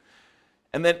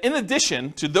 And then in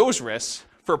addition to those risks,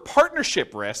 for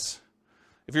partnership risks,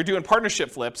 if you're doing partnership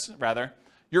flips, rather,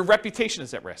 your reputation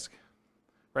is at risk,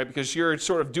 right? Because you're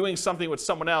sort of doing something with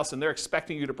someone else and they're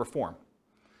expecting you to perform.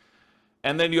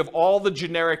 And then you have all the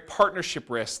generic partnership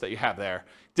risks that you have there.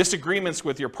 Disagreements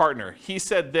with your partner. He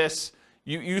said this,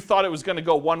 you thought it was going to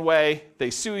go one way, they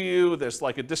sue you, there's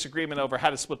like a disagreement over how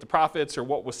to split the profits or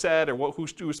what was said or who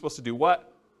was supposed to do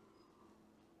what.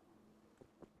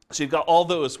 So you've got all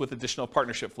those with additional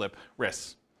partnership flip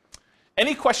risks.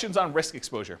 Any questions on risk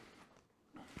exposure?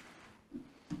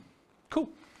 Cool.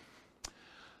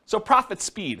 So profit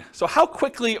speed. So how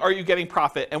quickly are you getting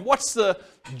profit, and what's the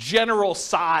general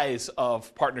size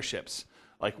of partnerships?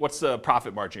 Like what's the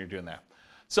profit margin you're doing there?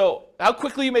 So how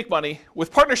quickly you make money. With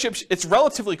partnerships, it's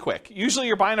relatively quick. Usually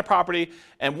you're buying a property,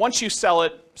 and once you sell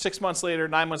it, 6 months later,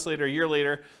 9 months later, a year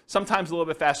later, sometimes a little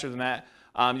bit faster than that,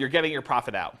 you're getting your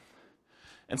profit out.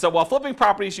 And so while flipping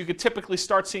properties, you could typically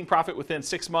start seeing profit within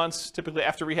 6 months, typically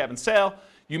after rehab and sale.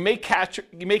 You may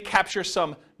capture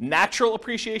some natural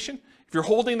appreciation. If you're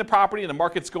holding the property and the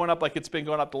market's going up like it's been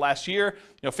going up the last year,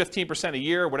 15% a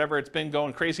year, whatever it's been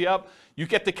going crazy up, you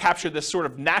get to capture this sort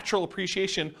of natural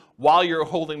appreciation while you're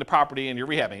holding the property and you're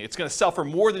rehabbing. It's going to sell for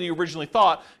more than you originally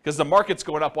thought because the market's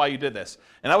going up while you did this.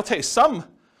 And I will tell you,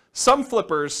 some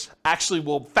flippers actually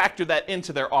will factor that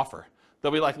into their offer.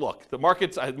 They'll be like, look, the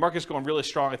market's going really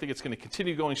strong. I think it's going to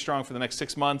continue going strong for the next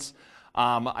 6 months.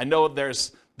 I know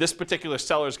this particular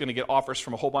seller is going to get offers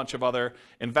from a whole bunch of other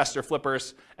investor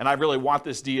flippers, and I really want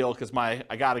this deal because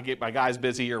I got to get my guys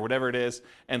busy or whatever it is.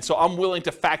 And so I'm willing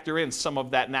to factor in some of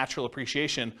that natural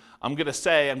appreciation. I'm going to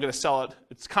sell it.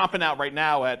 It's comping out right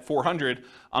now at 400.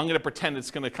 I'm going to pretend it's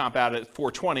going to comp out at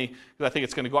 420 because I think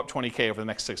it's going to go up 20K over the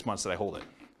next 6 months that I hold it.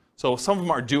 So some of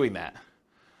them are doing that.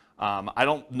 I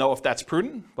don't know if that's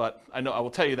prudent, but I will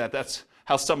tell you that that's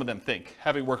how some of them think,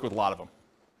 having worked with a lot of them.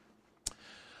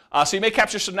 So you may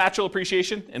capture some natural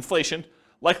appreciation, inflation,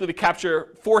 likely to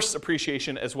capture forced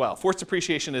appreciation as well. Forced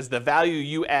appreciation is the value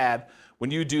you add when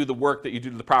you do the work that you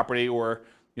do to the property or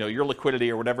your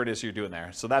liquidity or whatever it is you're doing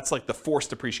there. So that's like the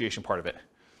forced appreciation part of it.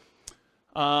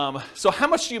 So how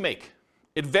much do you make?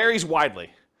 It varies widely,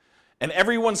 and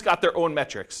everyone's got their own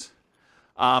metrics.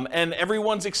 And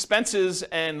everyone's expenses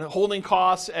and holding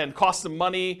costs and costs of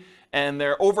money and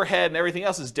their overhead and everything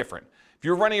else is different. If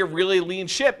you're running a really lean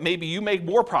ship, maybe you make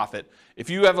more profit.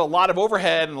 If you have a lot of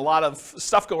overhead and a lot of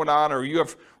stuff going on, or you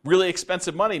have really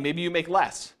expensive money, maybe you make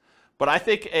less. But I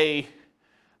think a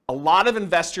lot of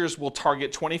investors will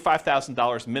target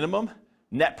 $25,000 minimum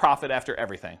net profit after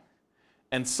everything.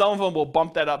 And some of them will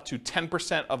bump that up to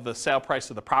 10% of the sale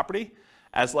price of the property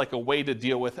as like a way to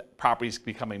deal with properties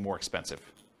becoming more expensive.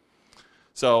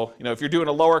 So, if you're doing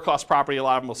a lower cost property, a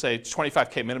lot of them will say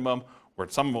 $25K minimum, or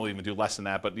some will even do less than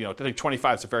that, but I think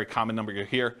 25 is a very common number you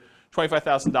hear.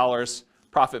 $25,000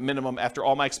 profit minimum after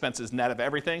all my expenses net of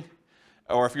everything.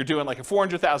 Or if you're doing like a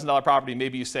 $400,000 property,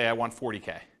 maybe you say I want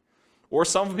 40K. Or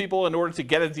some people, in order to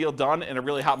get a deal done in a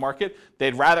really hot market,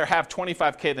 they'd rather have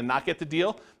 25K than not get the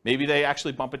deal. Maybe they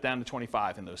actually bump it down to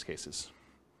 25 in those cases.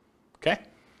 Okay?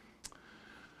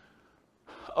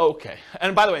 Okay,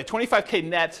 and by the way, 25K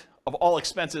net of all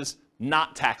expenses,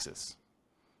 not taxes.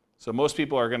 So most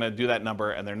people are going to do that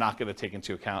number, and they're not going to take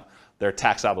into account their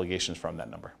tax obligations from that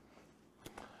number.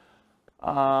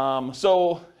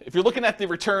 So if you're looking at the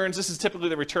returns, this is typically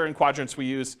the return quadrants we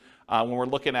use when we're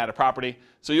looking at a property.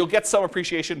 So you'll get some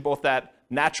appreciation, both that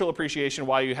natural appreciation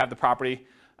while you have the property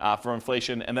from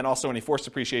inflation, and then also any forced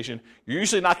appreciation. You're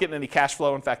usually not getting any cash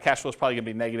flow. In fact, cash flow is probably going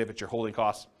to be negative at your holding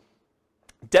costs.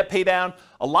 Debt pay down,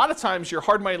 a lot of times your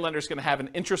hard money lender is going to have an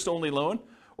interest-only loan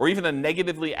or even a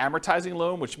negatively amortizing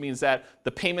loan, which means that the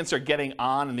payments are getting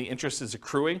on and the interest is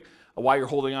accruing while you're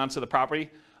holding on to the property.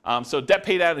 So debt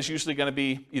pay down is usually going to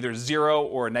be either zero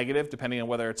or a negative, depending on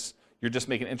whether you're just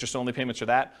making interest-only payments or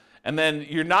that. And then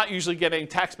you're not usually getting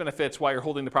tax benefits while you're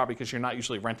holding the property because you're not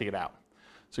usually renting it out.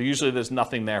 So usually there's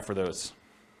nothing there for those.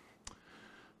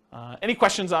 Any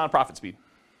questions on profit speed?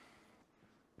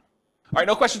 All right,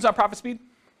 no questions on profit speed?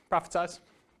 Profit size?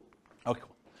 Okay,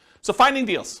 cool. So finding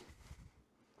deals.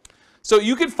 So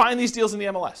you can find these deals in the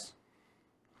MLS.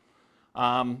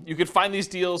 You can find these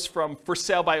deals from for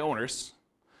sale by owners.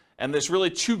 And there's really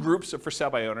two groups of for sale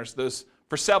by owners. Those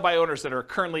for sale by owners that are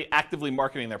currently actively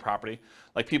marketing their property,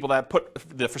 like people that put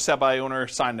the for sale by owner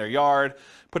sign their yard,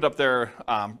 put up their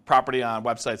property on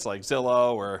websites like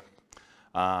Zillow or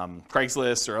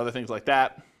Craigslist or other things like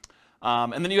that.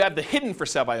 And then you have the hidden for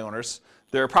sale by owners.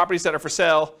 There are properties that are for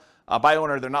sale by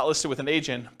owner. They're not listed with an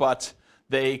agent, but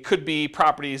they could be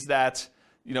properties that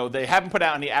they haven't put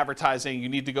out any advertising. You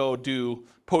need to go do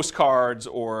postcards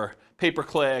or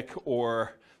pay-per-click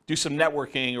or do some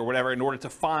networking or whatever in order to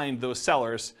find those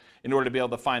sellers, in order to be able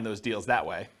to find those deals that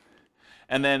way.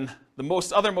 And then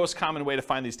the other most common way to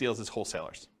find these deals is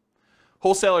wholesalers.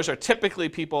 Wholesalers are typically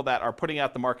people that are putting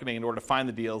out the marketing in order to find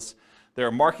the deals.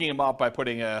 They're marking them up by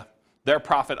putting their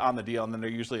profit on the deal, and then they're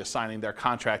usually assigning their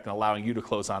contract and allowing you to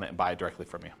close on it and buy it directly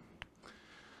from you.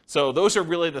 So those are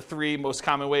really the three most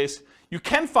common ways. You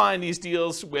can find these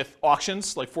deals with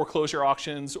auctions, like foreclosure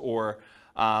auctions or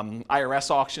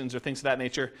IRS auctions or things of that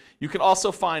nature. You can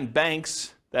also find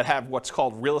banks that have what's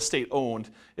called real estate owned.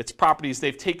 It's properties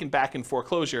they've taken back in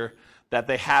foreclosure that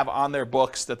they have on their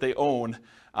books that they own.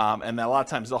 And a lot of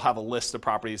times they'll have a list of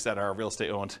properties that are real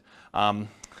estate owned.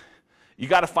 You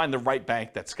got to find the right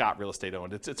bank that's got real estate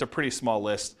owned. It's a pretty small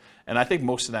list, and I think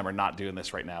most of them are not doing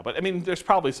this right now. But I mean, there's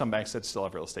probably some banks that still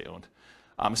have real estate owned,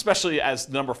 especially as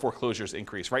the number of foreclosures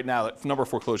increase. Right now, the number of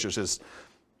foreclosures is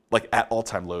like at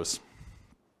all-time lows.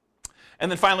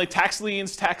 And then finally, tax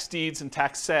liens, tax deeds, and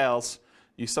tax sales.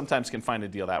 You sometimes can find a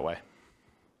deal that way.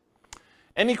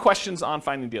 Any questions on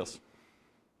finding deals?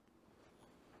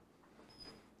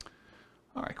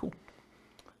 All right, cool.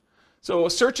 So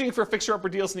searching for fixer-upper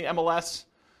deals in the MLS.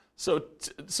 So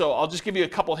I'll just give you a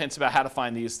couple hints about how to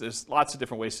find these. There's lots of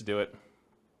different ways to do it.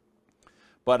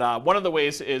 But one of the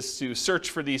ways is to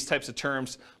search for these types of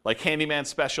terms like handyman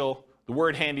special, the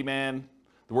word handyman,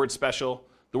 the word special,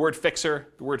 the word fixer,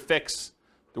 the word fix,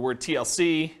 the word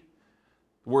TLC,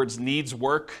 the words needs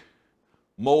work,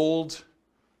 mold,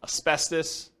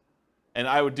 asbestos, and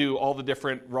I would do all the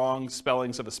different wrong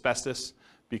spellings of asbestos,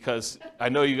 because I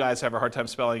know you guys have a hard time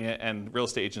spelling it, and real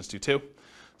estate agents do too.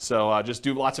 So just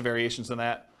do lots of variations on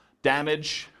that.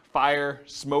 Damage, fire,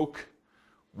 smoke,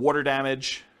 water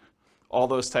damage, all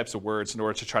those types of words in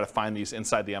order to try to find these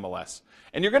inside the MLS.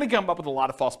 And you're going to come up with a lot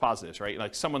of false positives, right?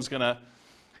 Like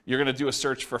you're going to do a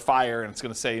search for fire, and it's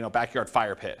going to say, backyard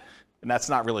fire pit. And that's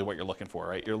not really what you're looking for,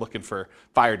 right? You're looking for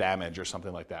fire damage or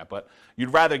something like that. But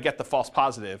you'd rather get the false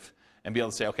positive and be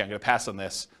able to say, okay, I'm going to pass on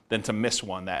this, than to miss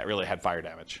one that really had fire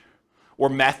damage. Or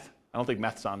meth. I don't think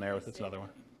meth's on there. That's another one.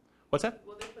 What's that?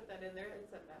 Will they put that in there?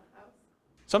 It's a meth house?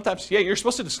 Sometimes. Yeah, you're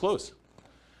supposed to disclose.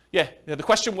 Yeah, the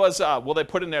question was, will they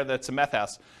put in there that it's a meth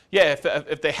house? Yeah,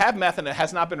 if they have meth and it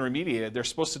has not been remediated, they're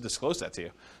supposed to disclose that to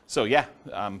you. So yeah,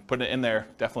 putting it in there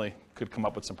definitely could come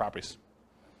up with some properties.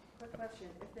 Quick question,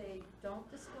 if they don't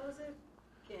disclose it,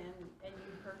 and you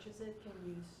purchase it, can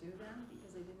you sue them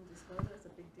because they didn't disclose it? It's a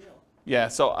big deal. Yeah,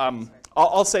 so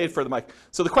I'll say it for the mic.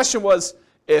 So the question was,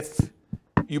 if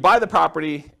you buy the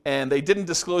property and they didn't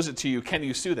disclose it to you, can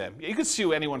you sue them? You could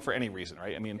sue anyone for any reason,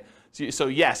 right? I mean, so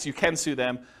yes, you can sue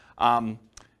them. Now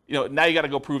you got to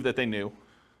go prove that they knew.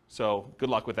 So good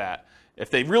luck with that. If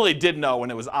they really did know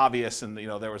and it was obvious and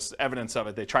there was evidence of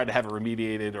it, they tried to have it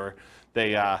remediated, or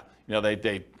they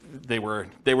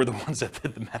were the ones that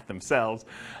did the meth themselves,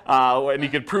 and you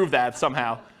could prove that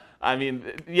somehow. I mean,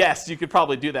 yes, you could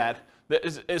probably do that.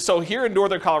 So here in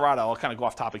Northern Colorado, I'll kind of go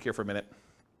off topic here for a minute.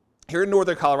 Here in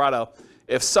Northern Colorado,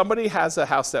 if somebody has a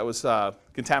house that was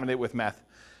contaminated with meth,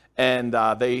 and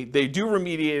they do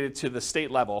remediate it to the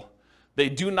state level, they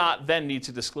do not then need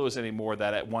to disclose anymore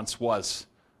that it once was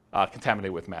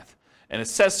contaminated with meth. And it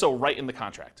says so right in the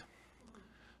contract.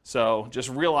 So just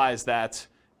realize that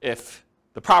if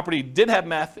the property did have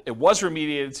meth, it was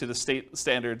remediated to the state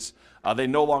standards, they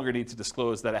no longer need to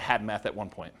disclose that it had meth at one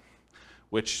point,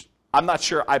 which I'm not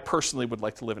sure I personally would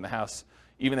like to live in a house,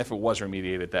 even if it was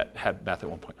remediated, that had meth at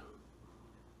one point.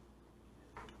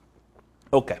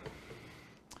 Okay.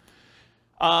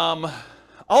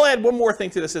 I'll add one more thing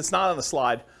to this. It's not on the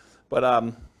slide,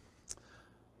 but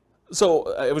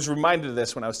so I was reminded of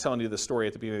this when I was telling you the story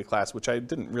at the beginning of the class, which I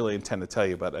didn't really intend to tell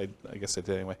you, but I guess I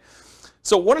did anyway.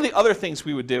 So one of the other things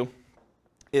we would do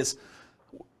is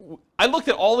I looked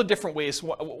at all the different ways.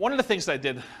 One of the things that I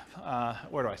did,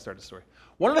 where do I start the story?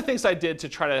 One of the things I did to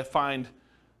try to find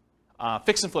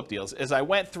fix and flip deals is I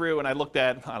went through and I looked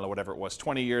at, I don't know, whatever it was,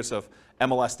 20 years of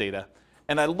MLS data.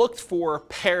 And I looked for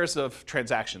pairs of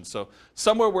transactions. So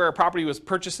somewhere where a property was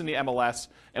purchased in the MLS,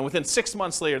 and within 6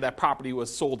 months later, that property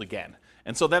was sold again.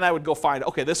 And so then I would go find,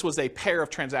 okay, this was a pair of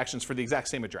transactions for the exact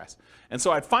same address. And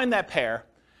so I'd find that pair,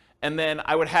 and then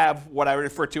I would have what I would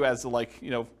refer to as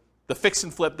the fix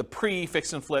and flip, the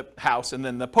pre-fix and flip house, and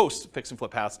then the post-fix and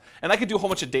flip house. And I could do a whole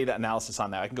bunch of data analysis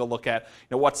on that. I can go look at,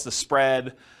 what's the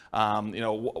spread,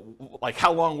 like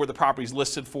how long were the properties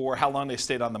listed for, how long they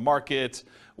stayed on the market,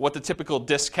 what the typical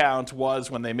discount was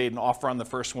when they made an offer on the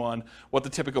first one, what the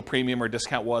typical premium or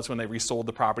discount was when they resold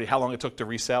the property, how long it took to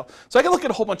resell. So I can look at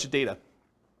a whole bunch of data.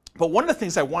 But one of the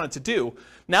things I wanted to do,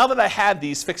 now that I had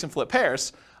these fix and flip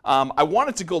pairs, I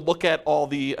wanted to go look at all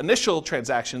the initial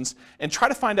transactions and try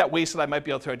to find out ways that I might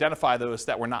be able to identify those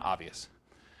that were not obvious.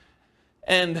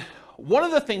 And one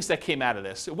of the things that came out of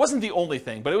this, it wasn't the only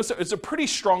thing, but it was a pretty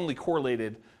strongly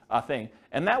correlated thing,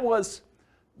 and that was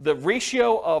the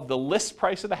ratio of the list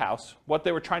price of the house, what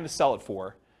they were trying to sell it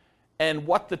for, and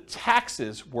what the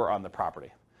taxes were on the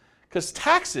property. Because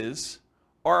taxes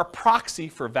are a proxy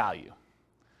for value.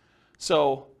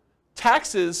 So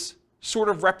taxes sort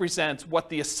of represent what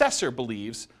the assessor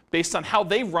believes, based on how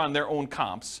they run their own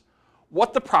comps,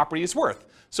 what the property is worth.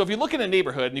 So if you look in a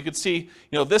neighborhood and you can see,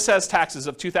 this has taxes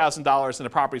of $2,000 and the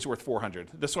property's worth $400.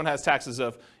 This one has taxes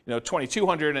of,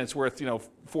 $2,200 and it's worth,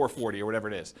 $440 or whatever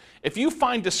it is. If you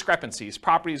find discrepancies,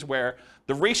 properties where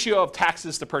the ratio of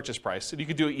taxes to purchase price, and you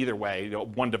could do it either way,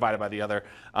 one divided by the other,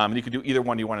 and you could do either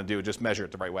one you want to do, just measure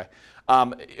it the right way.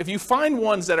 If you find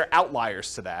ones that are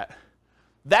outliers to that,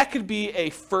 that could be a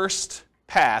first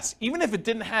pass, even if it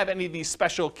didn't have any of these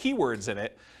special keywords in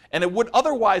it, and it would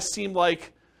otherwise seem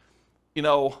like,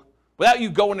 without you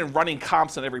going and running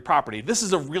comps on every property, this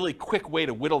is a really quick way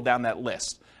to whittle down that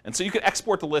list. And so you could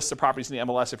export the list of properties in the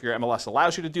MLS if your MLS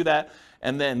allows you to do that,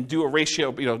 and then do a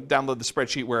ratio, download the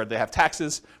spreadsheet where they have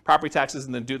taxes, property taxes,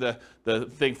 and then do the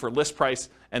thing for list price,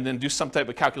 and then do some type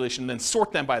of calculation, and then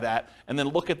sort them by that, and then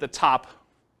look at the top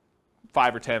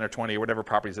 5 or 10 or 20 or whatever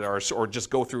properties there are, or just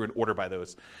go through and order by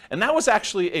those. And that was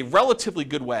actually a relatively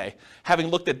good way, having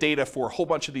looked at data for a whole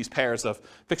bunch of these pairs of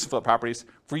fix and flip properties,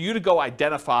 for you to go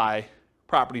identify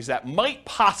properties that might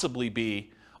possibly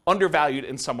be undervalued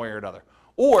in some way or another.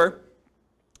 Or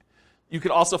you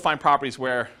could also find properties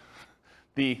where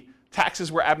the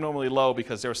taxes were abnormally low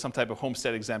because there was some type of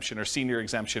homestead exemption or senior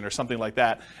exemption or something like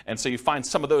that. And so you find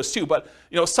some of those too. But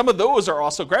some of those are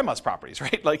also grandma's properties,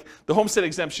 right? Like the homestead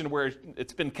exemption where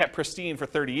it's been kept pristine for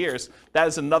 30 years, that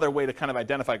is another way to kind of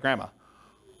identify grandma.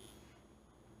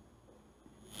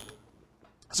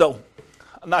 So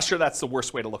I'm not sure that's the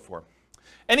worst way to look for.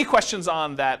 Any questions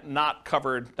on that not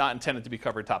intended to be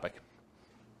covered topic?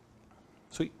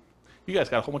 Sweet. You guys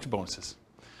got a whole bunch of bonuses.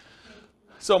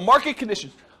 So market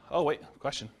conditions. Oh, wait,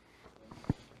 question.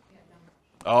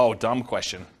 Oh, dumb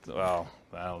question. Well,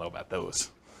 I don't know about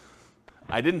those.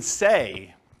 I didn't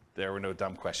say there were no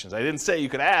dumb questions. I didn't say you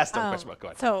could ask dumb questions. Go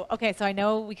ahead. So I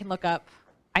know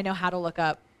I know how to look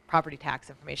up property tax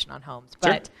information on homes,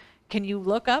 but Sure. Can you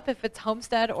look up if it's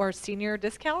homestead or senior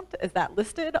discount? Is that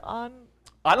listed on?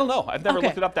 I don't know. I've never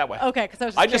looked it up that way. Okay,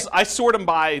 because I sort them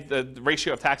by the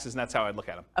ratio of taxes, and that's how I look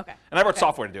at them. Okay. And I wrote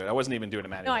software to do it. I wasn't even doing it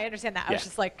manually. No, I understand that. I was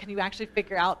just like, can you actually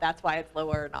figure out that's why it's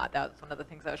lower or not? That was one of the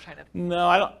things I was trying to. No,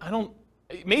 I don't.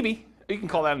 Maybe you can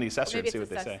call that in the assessor and see what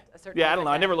they say. Yeah, I don't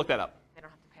know. I never looked that up. They don't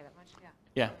have to pay that much.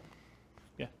 Yeah.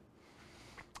 Yeah.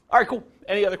 All right, cool.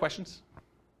 Any other questions?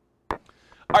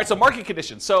 All right, so market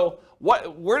conditions. So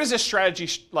where does this strategy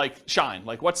shine?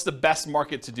 Like, what's the best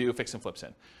market to do fix and flips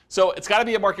in? So it's got to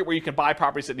be a market where you can buy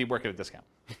properties that need work at a discount.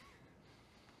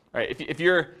 Right? If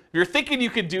you're thinking you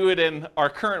could do it in our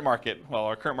current market, well,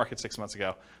 our current market 6 months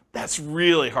ago, that's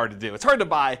really hard to do. It's hard to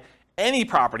buy any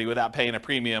property without paying a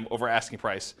premium over asking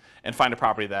price and find a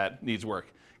property that needs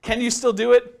work. Can you still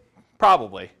do it?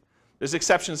 Probably. There's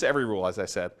exceptions to every rule, as I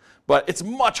said, but it's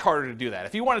much harder to do that.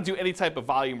 If you want to do any type of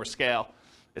volume or scale,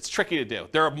 it's tricky to do.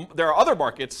 There are other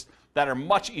markets that are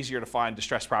much easier to find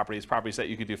distressed properties that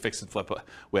you could do fix and flip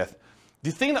with.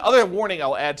 The other warning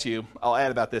I'll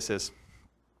add about this is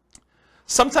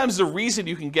sometimes the reason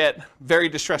you can get very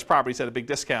distressed properties at a big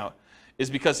discount is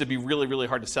because it'd be really, really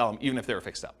hard to sell them even if they were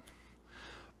fixed up.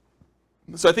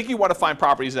 So I think you want to find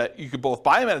properties that you could both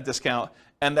buy them at a discount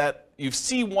and that you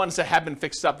see ones that have been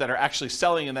fixed up that are actually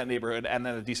selling in that neighborhood and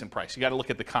at a decent price. You got to look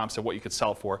at the comps of what you could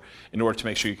sell for in order to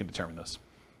make sure you can determine those.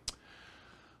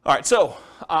 All right, so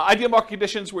ideal market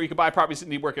conditions where you can buy properties that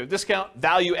need work at a discount,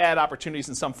 value add opportunities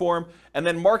in some form, and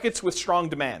then markets with strong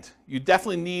demand. You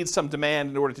definitely need some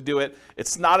demand in order to do it.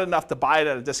 It's not enough to buy it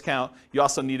at a discount. You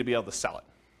also need to be able to sell it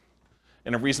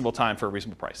in a reasonable time for a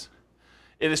reasonable price.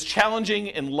 It is challenging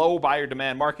in low buyer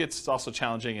demand markets. It's also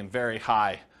challenging in very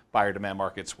high buyer demand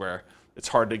markets where it's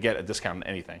hard to get a discount on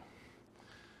anything.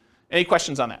 Any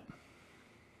questions on that?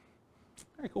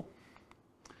 Very cool.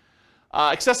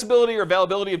 Accessibility or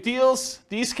availability of deals.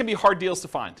 These can be hard deals to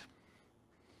find.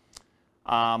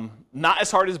 Not as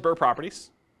hard as BRRRR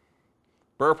properties.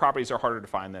 BRRRR properties are harder to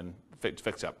find than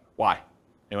fix up. Why?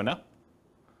 Anyone know?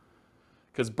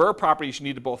 Because BRRRR properties, you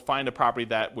need to both find a property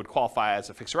that would qualify as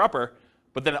a fixer-upper,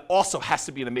 but then it also has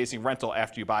to be an amazing rental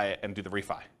after you buy it and do the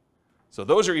refi. So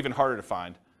those are even harder to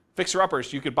find.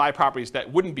 Fixer-uppers, you could buy properties that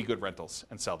wouldn't be good rentals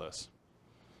and sell those.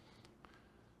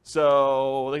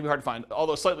 So they can be hard to find,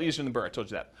 although slightly easier than Burr, I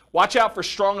told you that. Watch out for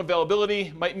strong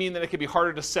availability. Might mean that it can be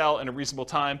harder to sell in a reasonable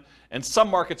time. And some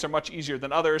markets are much easier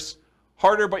than others.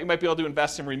 Harder, but you might be able to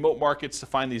invest in remote markets to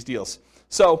find these deals.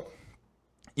 So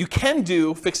you can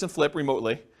do fix and flip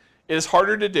remotely. It is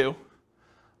harder to do.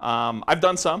 I've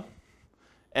done some,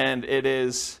 and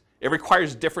it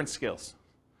requires different skills.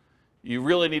 You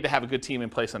really need to have a good team in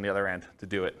place on the other end to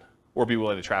do it, or be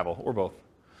willing to travel, or both.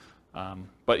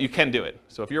 But you can do it.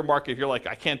 So if you're like,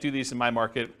 I can't do these in my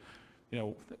market,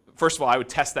 first of all, I would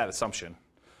test that assumption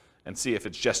and see if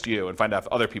it's just you and find out if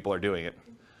other people are doing it.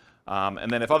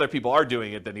 And then if other people are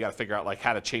doing it, then you got to figure out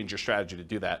how to change your strategy to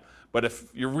do that. But if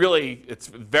it's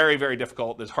very, very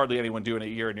difficult, there's hardly anyone doing it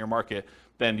here in your market,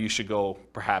 then you should go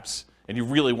perhaps, and you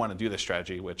really want to do this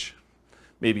strategy, which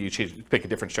maybe you pick a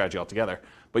different strategy altogether.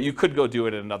 But you could go do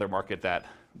it in another market that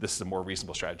this is a more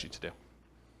reasonable strategy to do.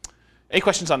 Any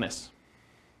questions on this?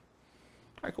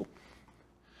 All right, cool.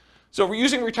 So we're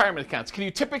using retirement accounts. Can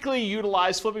you typically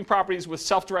utilize flipping properties with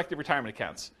self-directed retirement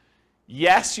accounts?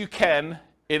 Yes, you can.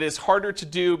 It is harder to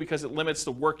do because it limits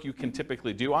the work you can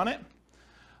typically do on it.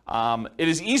 It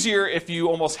is easier if you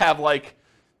almost have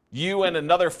you and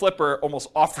another flipper almost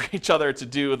offer each other to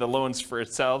do the loans for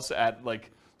yourselves at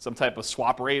some type of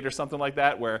swap rate or something like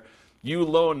that, where you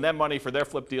loan them money for their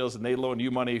flip deals and they loan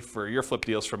you money for your flip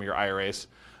deals from your IRAs.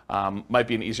 Might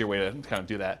be an easier way to kind of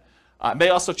do that. It may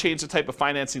also change the type of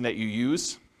financing that you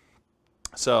use.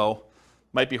 So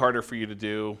might be harder for you to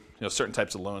do certain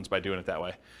types of loans by doing it that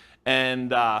way.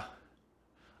 And I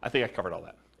think I covered all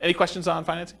that. Any questions on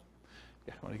financing?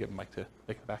 Yeah, I want to give Mike to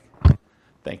make it back.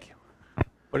 Thank you.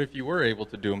 But if you were able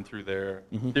to do them through there,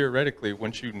 theoretically,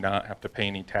 wouldn't you not have to pay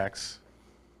any tax?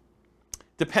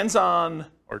 Depends on...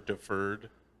 Or deferred?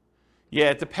 Yeah,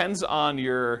 it depends on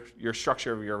your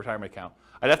structure of your retirement account.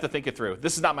 I'd have to think it through.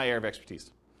 This is not my area of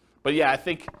expertise. But yeah, I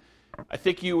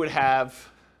think you would have...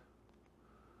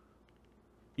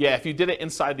 Yeah, if you did it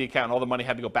inside the account and all the money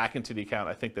had to go back into the account,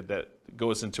 I think that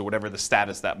goes into whatever the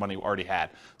status that money already had.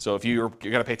 So if you're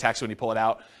going to pay tax when you pull it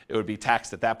out, it would be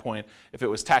taxed at that point. If it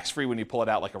was tax-free when you pull it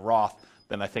out like a Roth,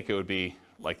 then I think it would be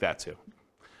like that too.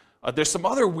 There's some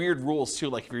other weird rules too,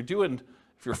 like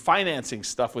if you're financing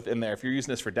stuff within there, if you're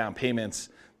using this for down payments,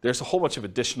 there's a whole bunch of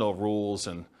additional rules,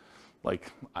 and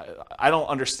I don't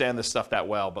understand this stuff that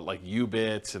well, but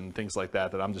UBITs and things like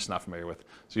that I'm just not familiar with.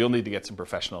 So you'll need to get some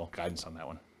professional guidance on that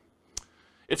one.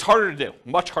 It's harder to do,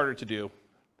 much harder to do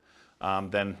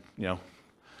than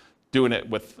doing it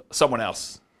with someone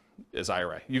else's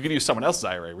IRA. You can use someone else's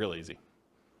IRA real easy.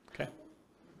 Okay?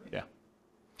 Yeah.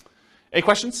 Any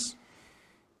questions?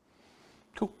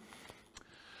 Cool.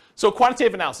 So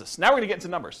quantitative analysis. Now we're going to get into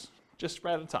numbers, just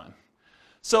right out of time.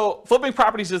 So flipping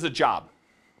properties is a job.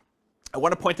 I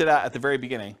want to point to that at the very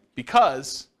beginning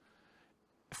because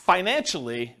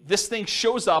financially, this thing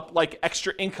shows up like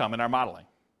extra income in our modeling.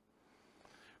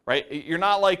 Right?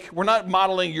 We're not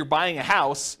modeling you're buying a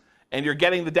house and you're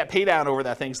getting the debt pay down over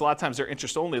that thing. So a lot of times they're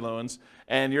interest-only loans,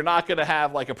 and you're not going to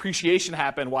have appreciation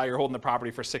happen while you're holding the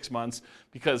property for 6 months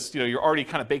because you're already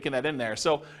kind of baking that in there.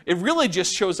 So it really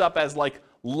just shows up as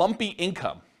lumpy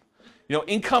income.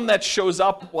 Income that shows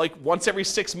up once every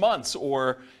 6 months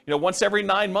or once every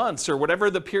 9 months or whatever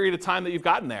the period of time that you've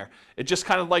gotten there. It just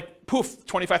kind of poof,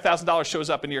 $25,000 shows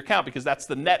up in your account because that's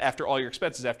the net after all your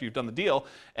expenses after you've done the deal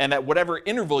and at whatever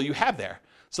interval you have there.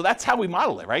 So that's how we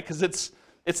model it, right? Because it's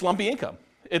lumpy income.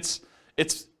 It's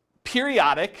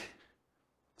periodic,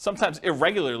 sometimes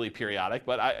irregularly periodic,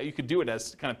 but you could do it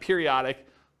as kind of periodic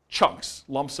chunks,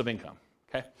 lumps of income.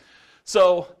 Okay.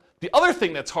 So the other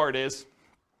thing that's hard is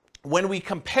when we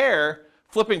compare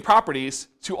flipping properties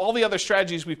to all the other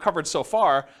strategies we've covered so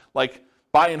far, like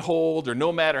buy and hold or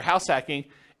nomad or house hacking,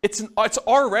 it's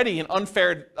already an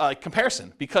unfair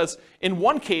comparison because in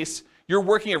one case, you're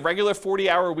working a regular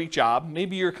 40-hour-a-week job.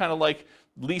 Maybe you're kind of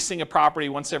leasing a property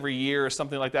once every year or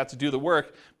something like that to do the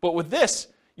work. But with this,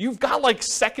 you've got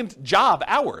second job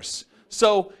hours.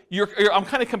 So I'm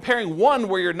kind of comparing one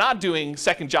where you're not doing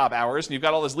second job hours and you've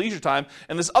got all this leisure time,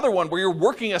 and this other one where you're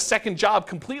working a second job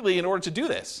completely in order to do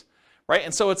this, right?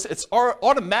 And so it's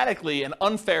automatically an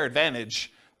unfair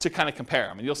advantage to kind of compare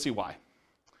them, and you'll see why.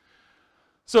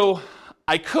 So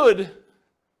I could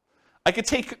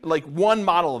take one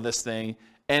model of this thing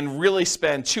and really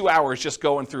spend 2 hours just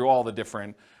going through all the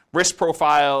different risk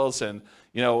profiles and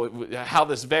how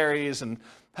this varies and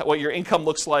what your income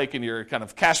looks like and your kind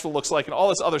of cash flow looks like and all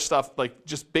this other stuff,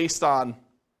 just based on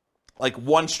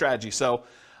one strategy. So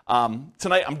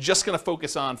tonight I'm just going to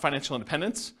focus on financial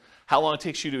independence, how long it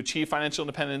takes you to achieve financial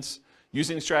independence,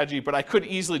 using the strategy, but I could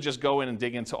easily just go in and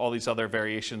dig into all these other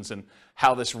variations and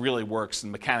how this really works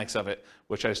and mechanics of it,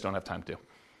 which I just don't have time to.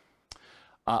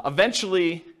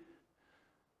 Eventually,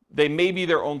 they may be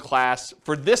their own class.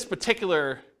 For this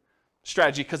particular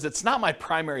strategy, because it's not my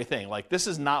primary thing, like this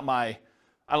is not my,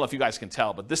 I don't know if you guys can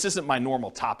tell, but this isn't my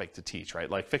normal topic to teach, right?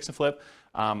 Like fix and flip.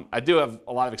 I do have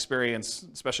a lot of experience,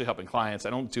 especially helping clients. I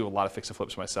don't do a lot of fix and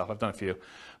flips myself. I've done a few.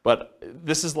 But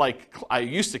this is like, I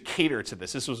used to cater to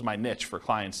this. This was my niche for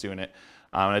clients doing it.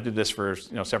 And I did this for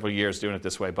several years doing it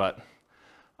this way, but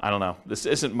I don't know. This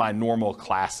isn't my normal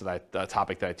class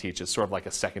topic that I teach. It's sort of like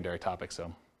a secondary topic.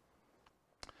 So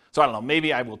I don't know.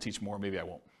 Maybe I will teach more. Maybe I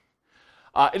won't.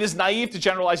 It is naive to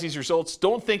generalize these results.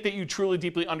 Don't think that you truly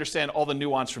deeply understand all the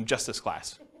nuance from just this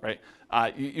class, right?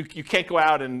 You can't go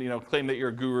out and claim that you're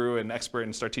a guru and expert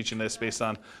and start teaching this based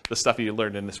on the stuff you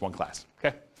learned in this one class,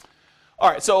 okay? All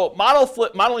right, so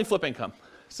modeling flip income.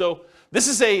 So this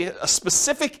is a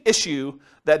specific issue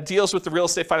that deals with the real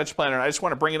estate financial planner, and I just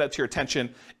want to bring it up to your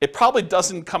attention. It probably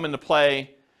doesn't come into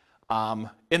play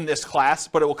in this class,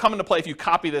 but it will come into play if you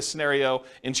copy this scenario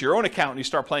into your own account and you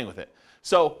start playing with it.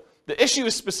 So the issue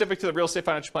is specific to the real estate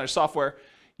financial planner software.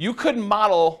 You could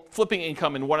model flipping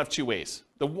income in one of two ways.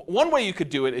 The one way you could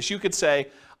do it is you could say,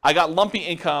 I got lumpy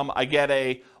income, I get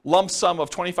a lump sum of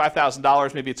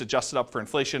 $25,000, maybe it's adjusted up for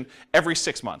inflation, every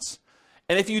 6 months.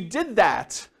 And if you did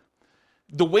that,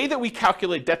 the way that we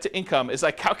calculate debt to income is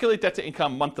I calculate debt to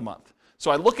income month to month. So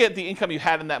I look at the income you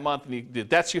had in that month and the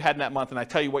debts you had in that month, and I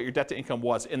tell you what your debt to income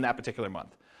was in that particular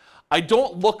month. I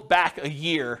don't look back a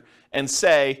year and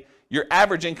say, your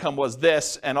average income was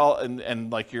this,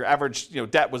 and like your average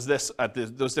debt was this at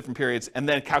those different periods, and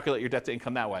then calculate your debt to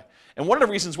income that way. And one of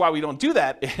the reasons why we don't do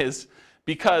that is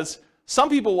because some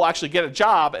people will actually get a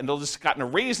job and they'll just gotten a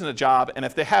raise in a job, and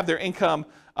if they have their income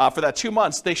for that 2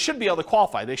 months, they should be able to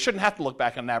qualify. They shouldn't have to look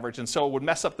back on an average, and so it would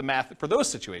mess up the math for those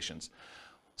situations.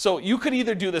 So you could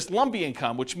either do this lumpy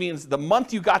income, which means the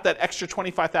month you got that extra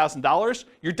 $25,000,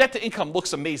 your debt to income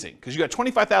looks amazing because you got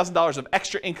 $25,000 of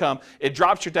extra income. It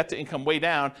drops your debt to income way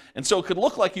down, and so it could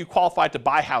look like you qualified to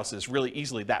buy houses really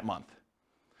easily that month.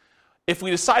 If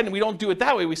we decide and we don't do it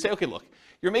that way, we say, okay, look,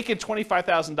 you're making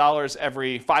 $25,000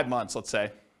 every 5 months, let's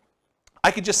say.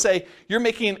 I could just say you're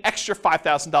making an extra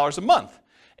 $5,000 a month.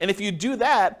 And if you do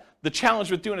that, the challenge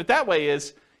with doing it that way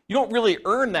is you don't really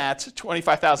earn that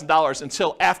 $25,000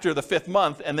 until after the 5th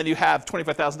month, and then you have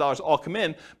 $25,000 all come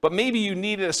in, but maybe you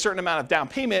needed a certain amount of down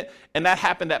payment, and that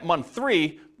happened at month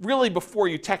 3, really before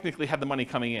you technically had the money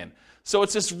coming in. So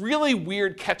it's this really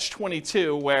weird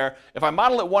catch-22 where if I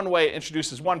model it one way, it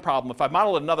introduces one problem. If I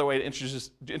model it another way, it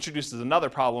introduces another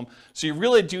problem. So you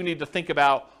really do need to think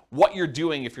about what you're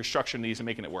doing if you're structuring these and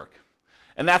making it work.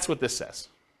 And that's what this says.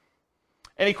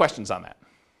 Any questions on that?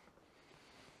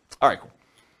 All right, cool.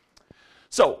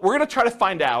 So we're going to try to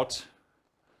find out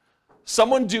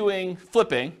someone doing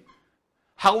flipping,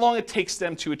 how long it takes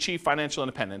them to achieve financial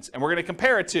independence, and we're going to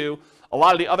compare it to a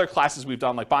lot of the other classes we've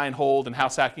done, like buy and hold and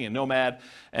house hacking and nomad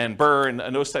and BRRRR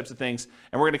and those types of things,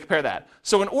 and we're going to compare that.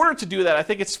 So in order to do that, I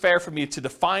think it's fair for me to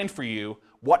define for you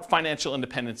what financial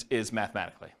independence is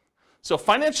mathematically. So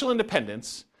financial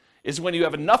independence is when you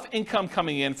have enough income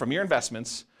coming in from your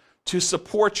investments to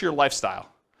support your lifestyle.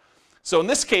 So in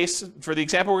this case, for the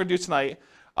example we're going to do tonight,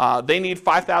 they need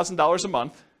 $5,000 a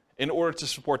month in order to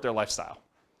support their lifestyle.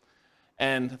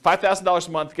 And $5,000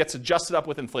 a month gets adjusted up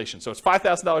with inflation. So it's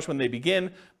 $5,000 when they begin,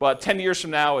 but 10 years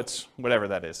from now, it's whatever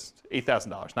that is,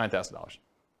 $8,000, $9,000.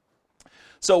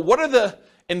 So what are the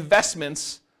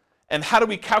investments, and how do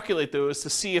we calculate those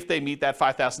to see if they meet that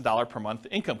 $5,000 per month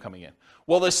income coming in?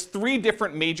 Well, there's 3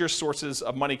 different major sources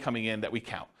of money coming in that we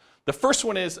count. The first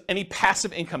one is any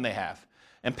passive income they have.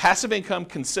 And passive income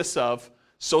consists of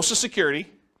Social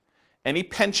Security, any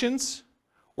pensions,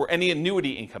 or any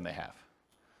annuity income they have.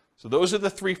 So those are the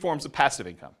 3 forms of passive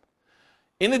income.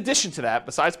 In addition to that,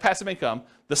 besides passive income,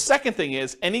 the second thing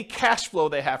is any cash flow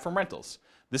they have from rentals.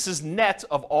 This is net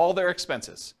of all their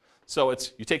expenses. So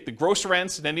it's you take the gross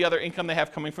rents and any other income they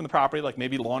have coming from the property, like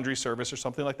maybe laundry service or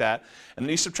something like that, and then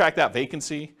you subtract out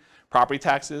vacancy, property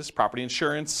taxes, property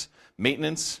insurance,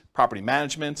 maintenance, property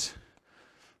management,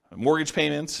 mortgage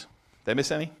payments. Did I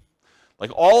miss any?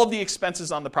 Like all of the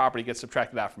expenses on the property get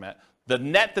subtracted out from it. The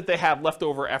net that they have left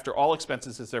over after all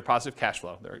expenses is their positive cash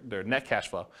flow, their net cash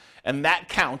flow. And that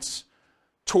counts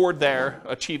toward their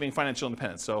achieving financial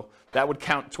independence. So that would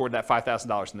count toward that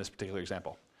 $5,000 in this particular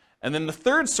example. And then the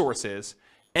third source is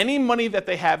any money that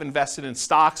they have invested in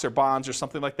stocks or bonds or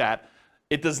something like that,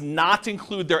 it does not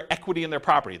include their equity in their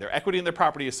property. Their equity in their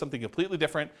property is something completely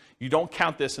different. You don't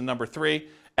count this in number 3.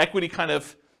 Equity kind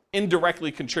of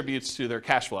indirectly contributes to their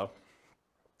cash flow.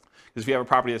 Because if you have a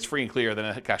property that's free and clear, then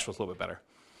it cash flows a little bit better.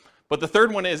 But the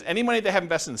third one is any money they have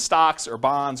invested in stocks or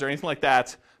bonds or anything like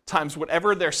that times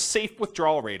whatever their safe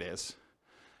withdrawal rate is.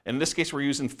 In this case, we're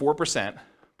using 4%,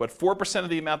 but 4% of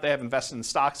the amount they have invested in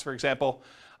stocks, for example,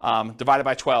 divided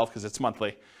by 12 because it's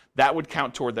monthly, that would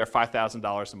count toward their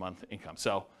 $5,000 a month income.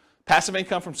 So passive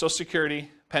income from Social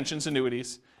Security, pensions,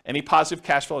 annuities, any positive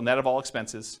cash flow net of all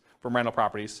expenses from rental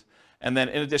properties, and then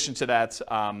in addition to that,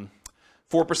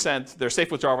 4%, their safe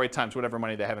withdrawal rate times whatever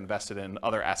money they have invested in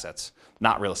other assets,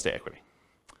 not real estate equity.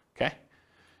 Okay?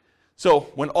 So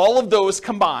when all of those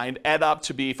combined add up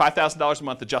to be $5,000 a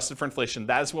month adjusted for inflation,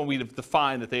 that is when we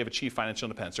define that they have achieved financial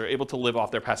independence. They're able to live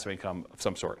off their passive income of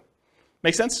some sort.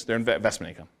 Make sense? Their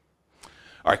investment income.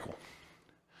 All right, cool.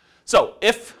 So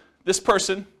if this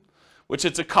person, which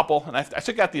it's a couple, and I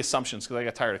took out the assumptions because I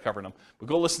got tired of covering them, but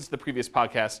go listen to the previous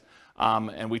podcast,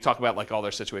 and we talk about like all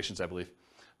their situations, I believe.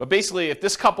 But basically, if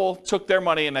this couple took their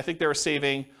money, and I think they were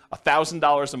saving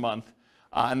 $1,000 a month,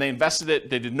 and they invested it,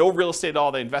 they did no real estate at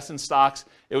all, they invested in stocks,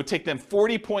 it would take them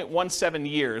 40.17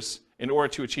 years in order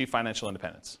to achieve financial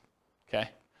independence. Okay?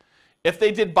 If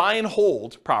they did buy and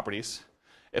hold properties,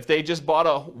 if they just bought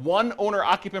a one owner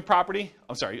occupant property,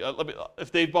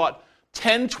 if they bought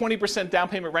 10, 20% down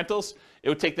payment rentals, it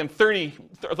would take them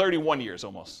 31 years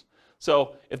almost.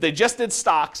 So if they just did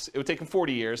stocks, it would take them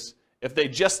 40 years. If they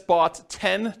just bought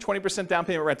 10, 20% down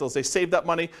payment rentals, they saved up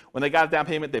money. When they got a down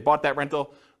payment, they bought that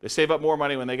rental. They save up more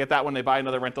money. When they get that one, they buy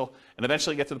another rental, and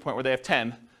eventually get to the point where they have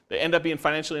 10. They end up being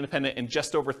financially independent in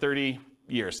just over 30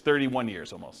 years, 31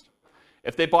 years almost.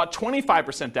 If they bought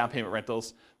 25% down payment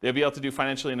rentals, they'll be able to do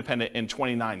financially independent in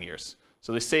 29 years.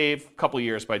 So they save a couple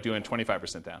years by doing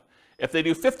 25% down. If they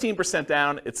do 15%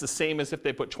 down, it's the same as if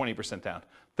they put 20% down,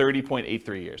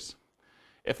 30.83 years.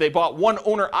 If they bought one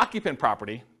owner-occupant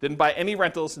property, didn't buy any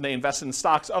rentals, and they invested in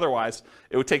stocks otherwise,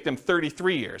 it would take them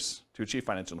 33 years to achieve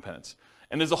financial independence.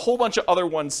 And there's a whole bunch of other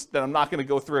ones that I'm not going to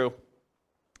go through.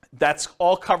 That's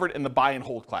all covered in the buy and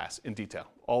hold class in detail,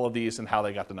 all of these and how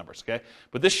they got the numbers, okay?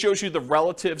 But this shows you the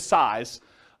relative size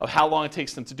of how long it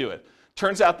takes them to do it.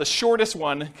 Turns out the shortest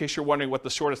one, in case you're wondering what the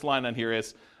shortest line on here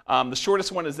is, the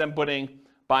shortest one is them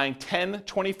buying 10,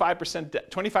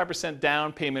 25%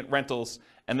 down payment rentals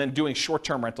and then doing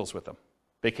short-term rentals with them,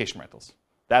 vacation rentals.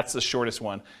 That's the shortest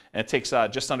one, and it takes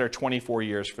just under 24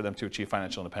 years for them to achieve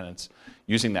financial independence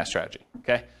using that strategy,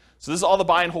 okay? So this is all the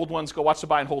buy and hold ones. Go watch the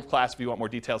buy and hold class if you want more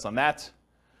details on that.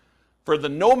 For the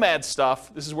nomad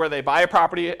stuff, this is where they buy a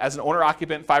property as an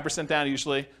owner-occupant, 5% down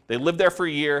usually. They live there for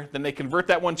a year, then they convert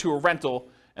that one to a rental,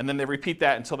 and then they repeat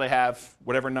that until they have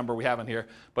whatever number we have on here,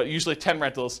 but usually 10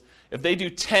 rentals. If they do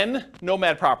 10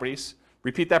 nomad properties,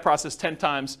 repeat that process 10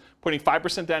 times, putting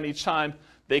 5% down each time,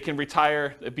 they can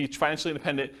retire, be financially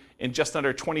independent in just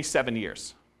under 27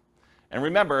 years. And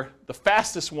remember, the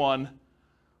fastest one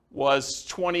was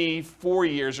 24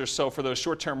 years or so for those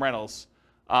short-term rentals,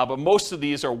 but most of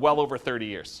these are well over 30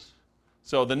 years.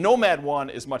 So the nomad one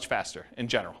is much faster in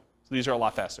general. So these are a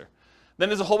lot faster. Then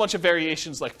there's a whole bunch of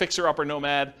variations like fixer-upper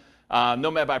nomad,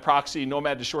 nomad by proxy,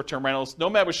 nomad to short-term rentals.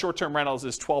 Nomad with short-term rentals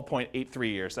is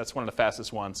 12.83 years. That's one of the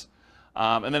fastest ones.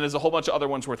 And then there's a whole bunch of other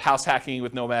ones with house hacking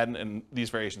with nomad and these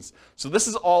variations. So this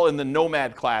is all in the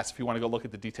nomad class if you want to go look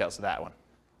at the details of that one.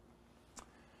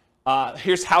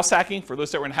 Here's house hacking for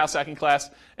those that were in house hacking class.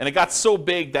 And it got so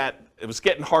big that it was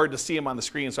getting hard to see them on the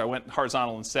screen, so I went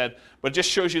horizontal instead. But it just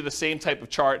shows you the same type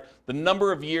of chart, the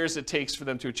number of years it takes for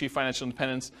them to achieve financial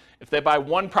independence. If they buy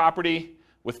one property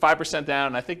with 5% down,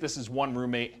 and I think this is one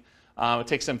roommate, it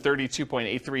takes them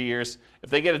 32.83 years.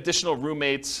 If they get additional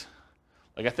roommates,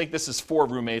 like I think this is 4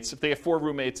 roommates. If they have 4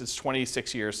 roommates, it's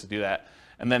 26 years to do that.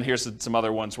 And then here's some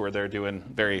other ones where they're doing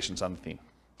variations on the theme.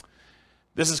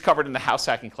 This is covered in the house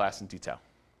hacking class in detail.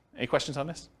 Any questions on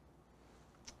this?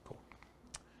 Cool.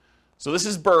 So this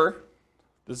is BRRRR.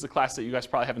 This is a class that you guys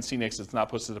probably haven't seen yet because it's not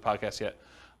posted to the podcast yet.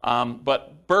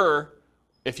 But BRRRR,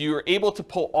 if you are able to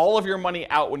pull all of your money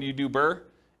out when you do BRRRR,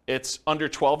 it's under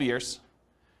 12 years.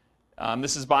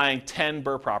 This is buying 10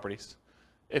 BRRRR properties.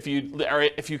 If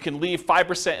you can leave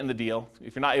 5% in the deal,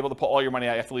 if you're not able to pull all your money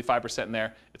out, you have to leave 5% in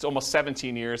there. It's almost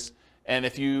 17 years. And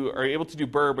if you are able to do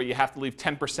BRRRR, but you have to leave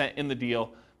 10% in the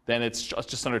deal, then it's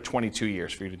just under 22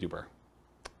 years for you to do BRRRR.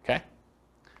 Okay?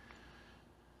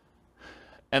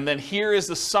 And then here is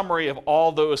the summary of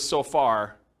all those so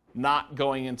far, not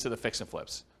going into the fix and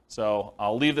flips. So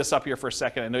I'll leave this up here for a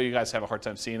second. I know you guys have a hard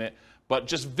time seeing it, but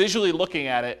just visually looking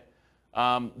at it,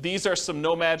 these are some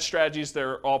nomad strategies.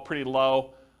 They're all pretty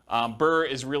low. BRRRR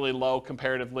is really low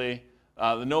comparatively.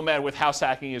 The nomad with house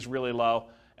hacking is really low.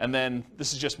 And then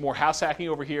this is just more house hacking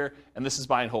over here, and this is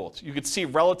buy and hold. You could see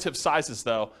relative sizes,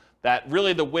 though, that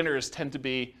really the winners tend to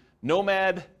be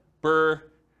nomad, BRRRR,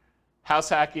 house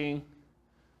hacking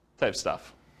type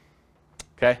stuff.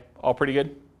 Okay, all pretty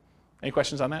good? Any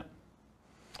questions on that?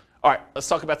 All right, let's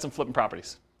talk about some flipping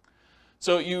properties.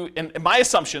 So in my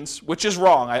assumptions, which is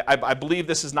wrong, I believe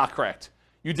this is not correct,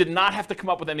 you did not have to come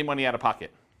up with any money out of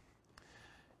pocket.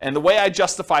 And the way I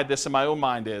justified this in my own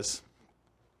mind is,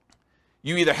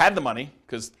 you either had the money,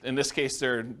 because in this case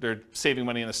they're saving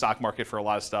money in the stock market for a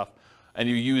lot of stuff, and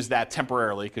you use that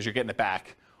temporarily because you're getting it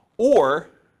back, or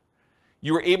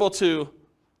you were able to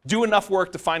do enough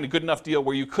work to find a good enough deal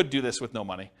where you could do this with no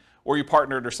money, or you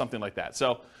partnered or something like that.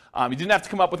 So you didn't have to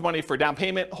come up with money for down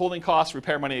payment, holding costs,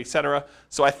 repair money, etc.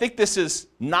 So I think this is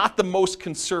not the most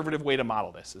conservative way to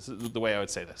model this. This is the way I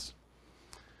would say this.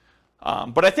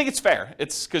 But I think it's fair.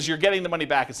 It's because you're getting the money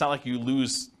back. It's not like you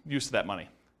lose use of that money.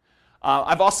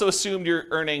 I've also assumed you're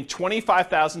earning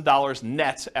 $25,000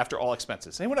 net after all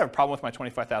expenses. Anyone have a problem with my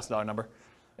 $25,000 number?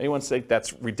 Anyone think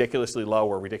that's ridiculously low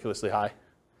or ridiculously high?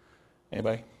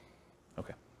 Anybody?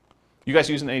 Okay. You guys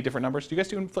using any different numbers? Do you guys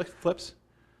do flips?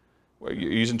 You're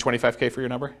using 25K for your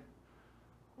number?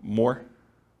 More?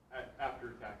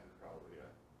 After taxes, probably,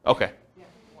 yeah. Okay. Yeah,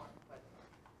 more, but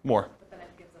More. then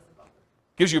it gives us a buffer.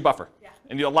 Gives you a buffer. Yeah.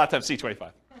 And you'll a lot of times see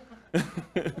 25.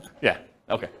 Yeah,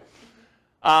 okay.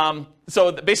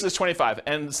 So basically it's 25.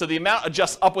 And so the amount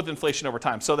adjusts up with inflation over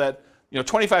time. So that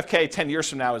 25K 10 years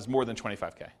from now is more than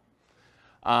 25K.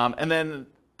 And then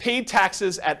paid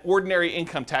taxes at ordinary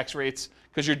income tax rates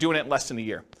because you're doing it in less than a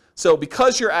year. So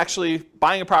because you're actually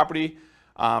buying a property,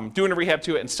 doing a rehab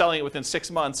to it, and selling it within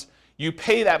 6 months, you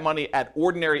pay that money at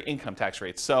ordinary income tax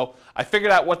rates. So I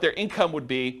figured out what their income would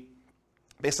be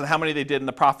based on how many they did in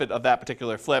the profit of that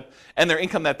particular flip and their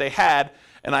income that they had,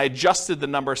 and I adjusted the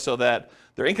number so that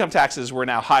their income taxes were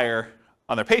now higher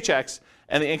on their paychecks,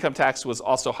 and the income tax was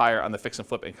also higher on the fix and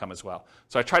flip income as well.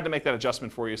 So I tried to make that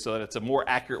adjustment for you so that it's a more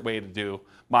accurate way to do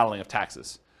modeling of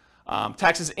taxes.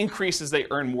 Taxes increase as they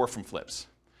earn more from flips.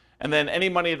 And then any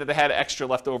money that they had extra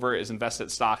left over is invested in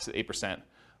stocks at 8%.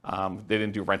 They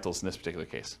didn't do rentals in this particular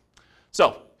case.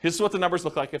 So here's what the numbers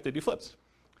look like if they do flips.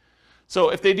 So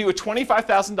if they do a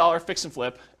 $25,000 fix and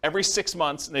flip every 6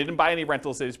 months, and they didn't buy any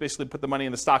rentals, they just basically put the money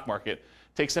in the stock market,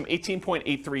 it takes them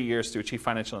 18.83 years to achieve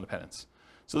financial independence.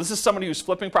 So this is somebody who's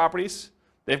flipping properties.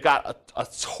 They've got a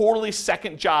totally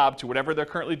second job to whatever they're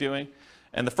currently doing.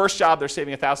 And the first job, they're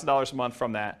saving $1,000 a month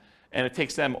from that. And it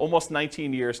takes them almost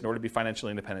 19 years in order to be financially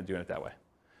independent doing it that way.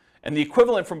 And the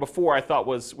equivalent from before, I thought,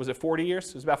 was it 40 years?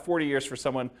 It was about 40 years for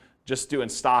someone just doing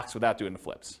stocks without doing the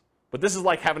flips. But this is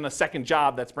like having a second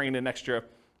job that's bringing in an extra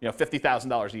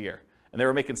 $50,000 a year. And they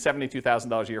were making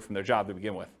 $72,000 a year from their job to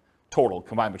begin with, total,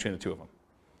 combined between the two of them.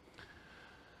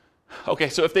 Okay,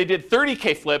 so if they did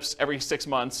 30K flips every 6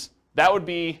 months, that would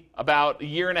be about a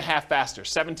year and a half faster,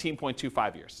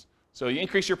 17.25 years. So you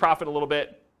increase your profit a little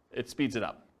bit, it speeds it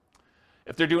up.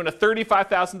 If they're doing a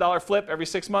 $35,000 flip every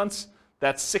 6 months,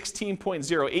 that's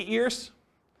 16.08 years.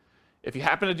 If you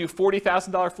happen to do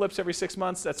 $40,000 flips every 6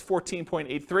 months, that's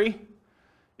 14.83.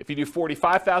 If you do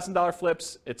 $45,000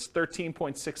 flips, it's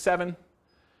 13.67.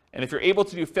 And if you're able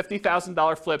to do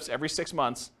 $50,000 flips every 6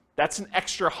 months, that's an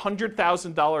extra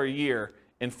 $100,000 a year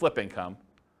in flip income.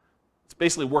 It's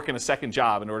basically working a second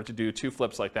job in order to do 2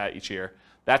 flips like that each year.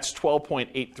 That's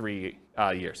 12.83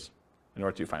 years in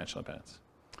order to do financial independence.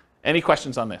 Any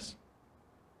questions on this?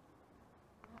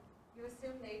 You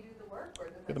assume they do the work, or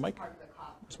the mic? part of the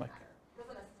cost? Where's the mic? It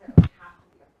doesn't necessarily have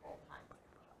to be a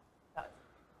full-time.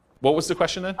 What was the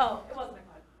question then? Oh, it wasn't a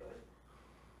question.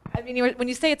 I mean, when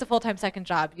you say it's a full-time second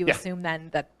job, you Yeah. assume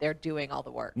then that they're doing all the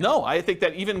work. No, I think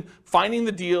that even finding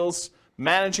the deals,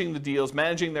 managing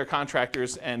their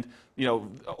contractors, and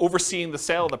overseeing the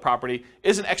sale of the property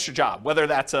is an extra job. Whether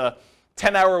that's a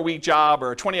 10-hour-a-week job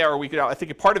or a 20-hour-a-week job, I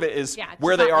think a part of it is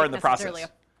where they are in the process.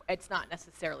 It's not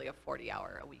necessarily a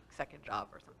 40-hour-a-week second job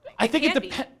or something. I think can it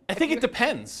be, it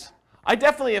depends. I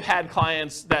definitely have had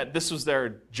clients that this was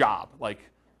their job, like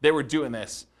they were doing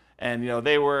this, and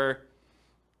they were,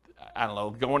 I don't know,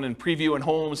 going and previewing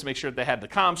homes to make sure that they had the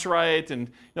comps right,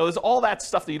 and there's all that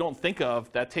stuff that you don't think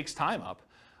of that takes time up.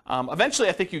 Eventually,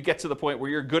 I think you get to the point where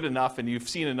you're good enough and you've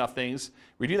seen enough things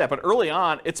where you do that. But early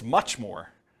on, it's much more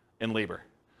in labor.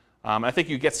 I think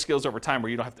you get skills over time where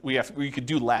you don't have to, where you could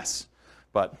do less.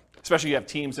 But especially you have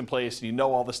teams in place and you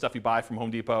know all the stuff you buy from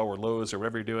Home Depot or Lowe's or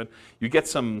whatever you're doing, you get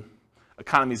some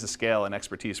economies of scale and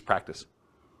expertise practice.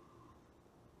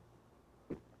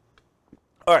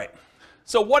 All right.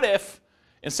 So what if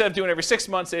instead of doing every 6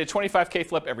 months, they did a 25K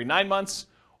flip every 9 months,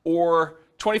 or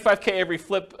 25K every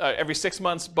flip every 6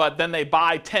 months, but then they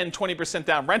buy 10, 20%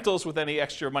 down rentals with any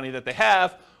extra money that they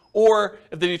have, Or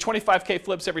if they do 25K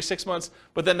flips every 6 months,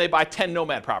 but then they buy 10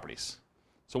 Nomad properties.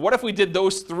 So what if we did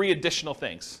those 3 additional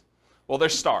things? Well, they're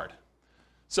starred.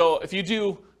 So if you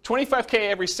do 25K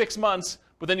every 6 months,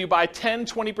 but then you buy 10,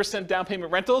 20% down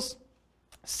payment rentals,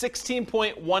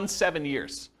 16.17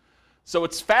 years. So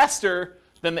it's faster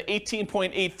than the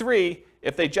 18.83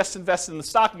 if they just invested in the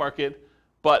stock market,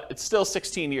 but it's still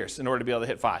 16 years in order to be able to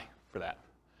hit FI for that.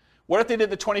 What if they did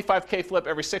the 25K flip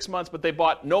every 6 months, but they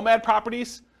bought Nomad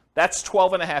properties? That's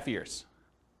 12.5 years.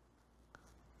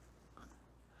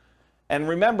 And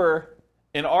remember,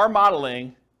 in our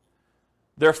modeling,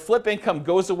 their flip income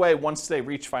goes away once they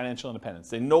reach financial independence.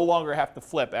 They no longer have to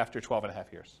flip after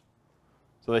 12.5 years.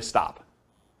 So they stop.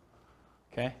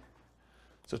 Okay?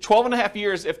 So 12.5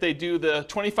 years if they do the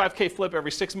 25K flip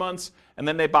every 6 months, and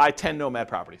then they buy 10 Nomad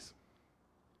properties.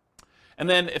 And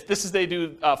then if this is they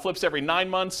do flips every 9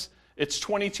 months, it's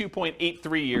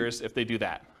 22.83 years if they do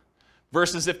that.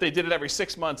 Versus if they did it every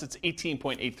 6 months, it's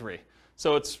 18.83.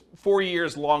 So it's 4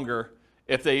 years longer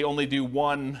if they only do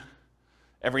one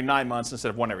every 9 months instead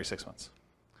of one every 6 months.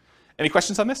 Any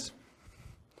questions on this?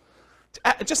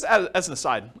 Just as an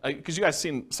aside, because you guys have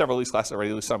seen several of these classes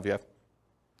already, at least some of you have.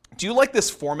 Do you like this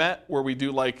format where we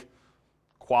do like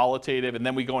qualitative and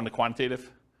then we go into quantitative?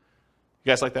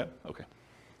 You guys like that? Okay.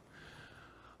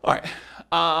 All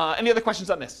right. Any other questions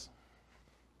on this?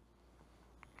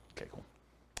 Okay, cool.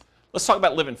 Let's talk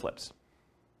about live-in flips.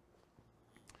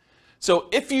 So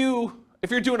if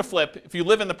you're doing a flip, if you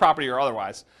live in the property or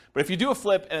otherwise, but if you do a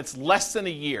flip and it's less than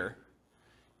a year,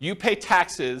 you pay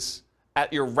taxes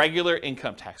at your regular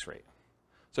income tax rate.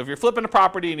 So if you're flipping a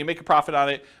property and you make a profit on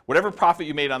it, whatever profit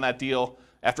you made on that deal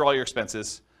after all your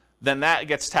expenses, then that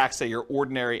gets taxed at your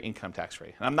ordinary income tax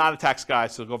rate. And I'm not a tax guy,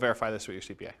 so go verify this with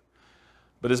your CPA.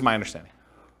 But this is my understanding.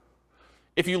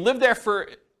 If you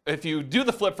do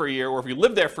the flip for a year, or if you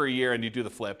live there for a year and you do the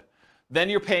flip, then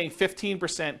you're paying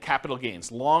 15% capital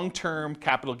gains, long-term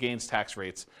capital gains tax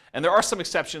rates. And there are some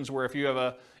exceptions where if you have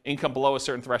an income below a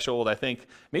certain threshold, I think,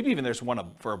 maybe even there's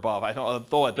one for above, I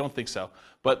don't think so.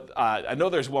 But I know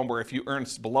there's one where if you earn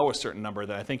below a certain number,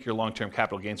 then I think your long-term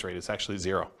capital gains rate is actually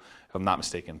 0, if I'm not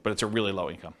mistaken. But it's a really low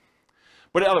income.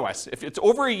 But otherwise, if it's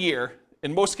over a year,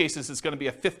 in most cases, it's going to be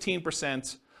a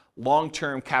 15%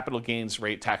 long-term capital gains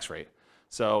rate tax rate.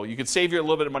 So you could save you a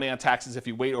little bit of money on taxes if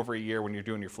you wait over a year when you're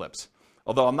doing your flips.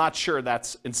 Although I'm not sure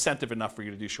that's incentive enough for you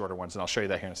to do shorter ones, and I'll show you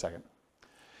that here in a second.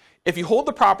 If you hold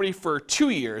the property for 2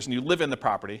 years and you live in the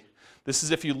property, this is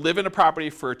if you live in a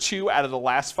property for 2 out of the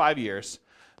last 5 years,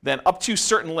 then up to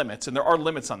certain limits, and there are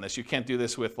limits on this. You can't do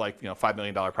this with $5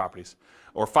 million properties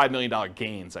or $5 million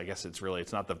gains. I guess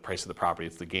it's not the price of the property,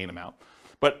 it's the gain amount.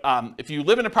 But if you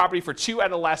live in a property for 2 out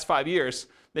of the last 5 years,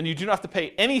 then you do not have to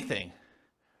pay anything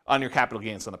on your capital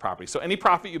gains on the property. So any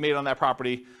profit you made on that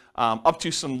property, up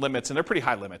to some limits, and they're pretty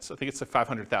high limits. I think it's like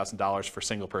 $500,000 for a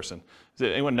single person.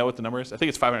 Does anyone know what the number is? I think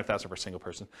it's $500,000 for a single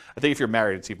person. I think if you're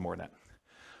married, it's even more than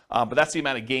that. But that's the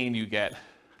amount of gain you get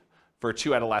for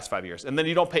 2 out of the last 5 years. And then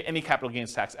you don't pay any capital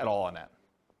gains tax at all on that.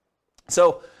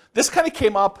 So this kind of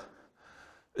came up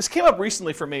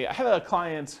recently for me. I had a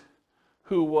client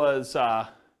who was,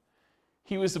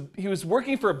 he was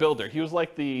working for a builder. He was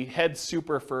like the head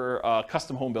super for a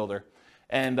custom home builder.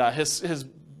 And his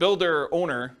builder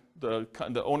owner,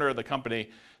 the owner of the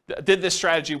company, did this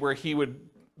strategy where he would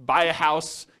buy a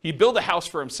house, he'd build a house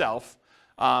for himself,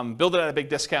 build it at a big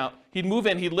discount. He'd move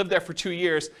in, he'd live there for 2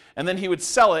 years, and then he would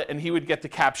sell it and he would get to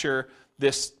capture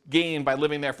this gain by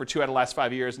living there for 2 out of the last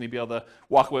 5 years, and he'd be able to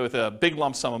walk away with a big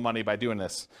lump sum of money by doing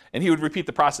this. And he would repeat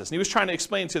the process. And he was trying to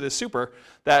explain to this super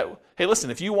that, hey,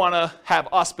 listen, if you want to have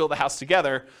us build a house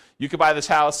together, you could buy this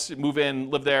house, move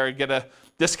in, live there, get a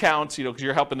discount, because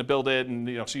you're helping to build it, and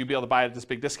so you'd be able to buy it at this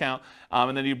big discount,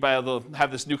 and then you'd be able to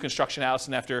have this new construction house,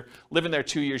 and after living there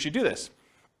 2 years, you do this.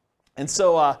 And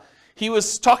so he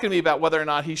was talking to me about whether or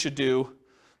not he should do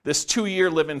this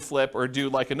 2-year live-in flip or do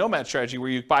like a Nomad strategy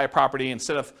where you buy a property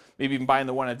instead of maybe even buying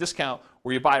the one at a discount,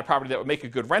 where you buy a property that would make a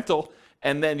good rental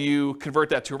and then you convert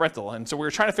that to a rental. And so we were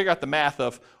trying to figure out the math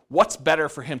of what's better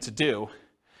for him to do.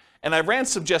 And I ran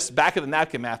some just back of the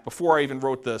napkin math before I even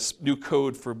wrote this new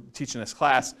code for teaching this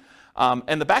class.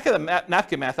 And the back of the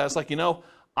napkin math, I was like,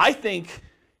 I think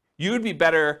you would be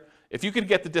better if you could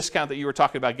get the discount that you were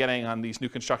talking about getting on these new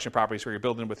construction properties where you're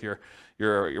building with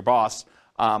your boss.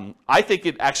 I think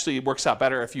it actually works out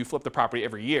better if you flip the property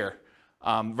every year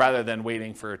rather than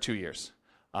waiting for 2 years.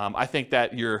 I think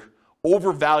that you're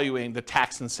overvaluing the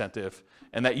tax incentive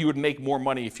and that you would make more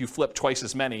money if you flip twice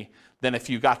as many than if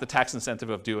you got the tax incentive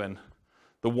of doing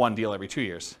the one deal every 2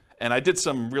 years. And I did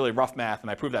some really rough math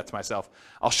and I proved that to myself.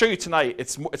 I'll show you tonight,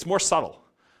 it's more subtle.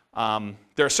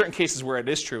 There are certain cases where it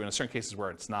is true and certain cases where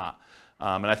it's not.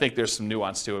 And I think there's some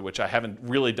nuance to it, which I haven't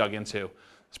really dug into.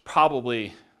 It's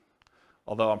probably,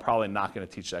 although I'm probably not going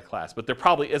to teach that class, but there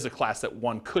probably is a class that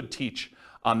one could teach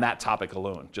on that topic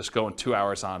alone, just going 2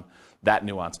 hours on that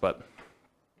nuance, but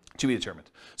to be determined.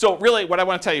 So really what I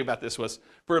want to tell you about this was,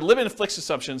 for live-in fixed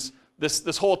assumptions,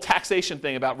 this whole taxation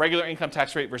thing about regular income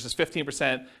tax rate versus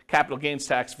 15% capital gains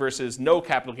tax versus no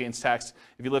capital gains tax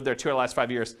if you lived there 2 of the last 5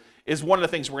 years is one of the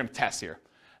things we're going to test here.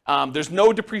 There's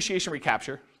no depreciation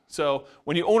recapture. So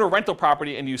when you own a rental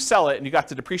property and you sell it and you got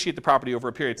to depreciate the property over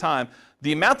a period of time,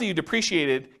 the amount that you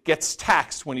depreciated gets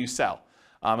taxed when you sell,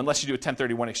 unless you do a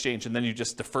 1031 exchange and then you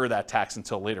just defer that tax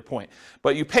until a later point.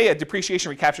 But you pay a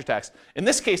depreciation recapture tax. In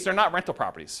this case, they're not rental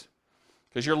properties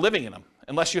because you're living in them.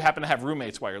 Unless you happen to have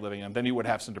roommates while you're living in them, then you would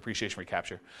have some depreciation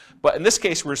recapture. But in this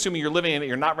case, we're assuming you're living in it,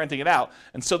 you're not renting it out,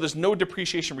 and so there's no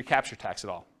depreciation recapture tax at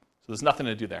all. So there's nothing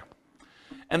to do there.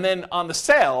 And then on the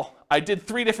sale, I did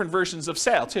 3 different versions of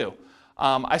sale too.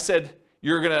 I said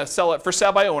you're going to sell it for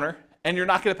sale by owner, and you're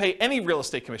not going to pay any real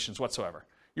estate commissions whatsoever.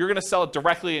 You're going to sell it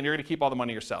directly, and you're going to keep all the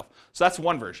money yourself. So that's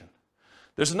one version.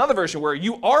 There's another version where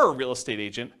you are a real estate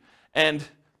agent, and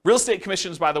real estate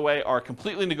commissions, by the way, are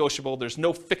completely negotiable. There's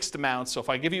no fixed amount. So if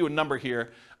I give you a number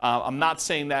here, I'm not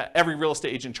saying that every real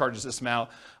estate agent charges this amount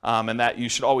and that you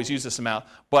should always use this amount.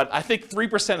 But I think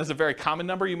 3% is a very common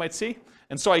number you might see.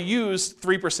 And so I use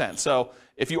 3%. So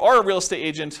if you are a real estate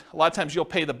agent, a lot of times you'll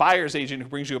pay the buyer's agent who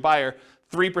brings you a buyer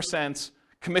 3%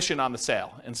 commission on the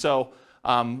sale. And so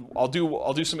I'll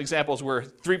do some examples where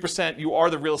 3% you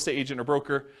are the real estate agent or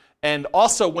broker. And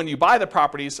also, when you buy the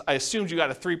properties, I assumed you got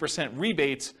a 3%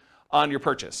 rebate on your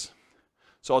purchase.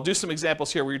 So I'll do some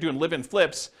examples here where you're doing live-in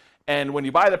flips, and when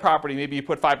you buy the property, maybe you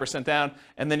put 5% down,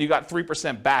 and then you got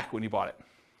 3% back when you bought it.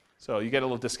 So you get a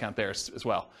little discount there as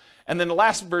well. And then the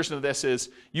last version of this is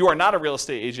you are not a real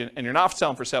estate agent, and you're not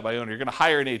selling for sale by owner. You're going to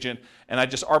hire an agent, and I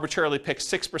just arbitrarily picked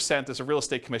 6% as a real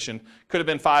estate commission. Could have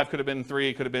been 5, could have been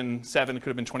 3, could have been 7, could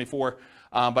have been 24.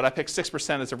 But I picked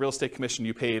 6% as a real estate commission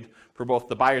you paid for both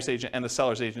the buyer's agent and the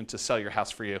seller's agent to sell your house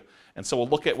for you. And so we'll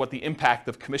look at what the impact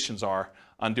of commissions are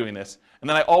on doing this. And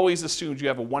then I always assumed you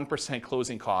have a 1%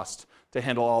 closing cost to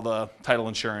handle all the title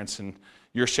insurance and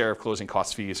your share of closing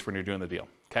cost fees when you're doing the deal.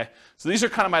 Okay? So these are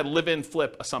kind of my live-in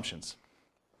flip assumptions.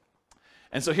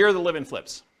 And so here are the live-in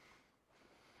flips.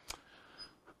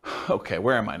 Okay,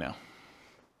 where am I now?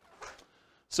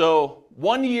 So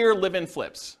 1 year live-in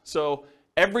flips. So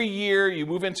every year you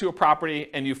move into a property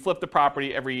and you flip the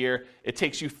property every year. It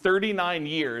takes you 39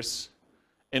 years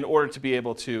in order to be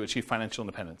able to achieve financial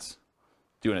independence,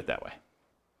 doing it that way.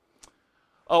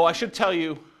 Oh, I should tell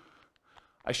you,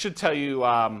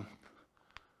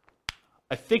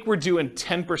 I think we're doing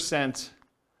 10%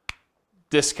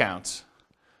 discounts.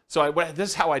 So this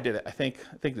is how I did it. I think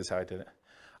this is how I did it.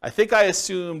 I think I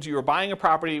assumed you were buying a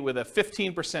property with a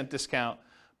 15% discount,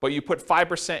 but you put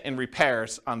 5% in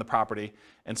repairs on the property,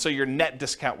 and so your net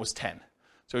discount was 10.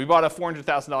 So if you bought a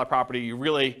 $400,000 property, you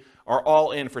really are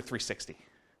all in for $360.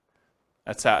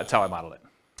 That's how I modeled it.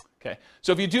 Okay.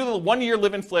 So if you do the 1 year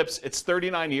live-in flips, it's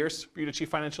 39 years for you to achieve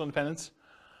financial independence.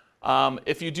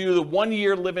 If you do the 1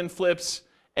 year live-in flips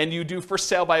and you do for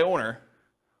sale by owner,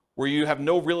 where you have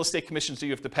no real estate commissions that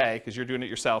you have to pay because you're doing it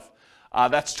yourself,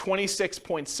 that's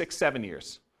 26.67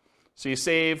 years. So you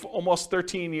save almost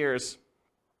 13 years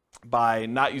by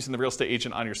not using the real estate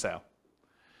agent on your sale.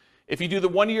 If you do the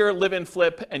 1 year live-in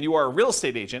flip and you are a real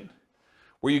estate agent,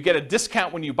 where you get a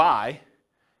discount when you buy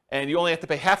and you only have to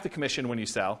pay half the commission when you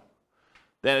sell,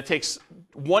 then it takes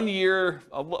 1 year,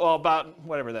 about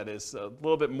whatever that is, a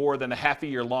little bit more than a half a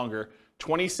year longer,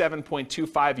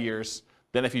 27.25 years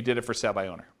than if you did it for sale by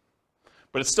owner.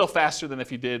 But it's still faster than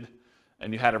if you did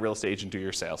and you had a real estate agent do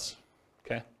your sales.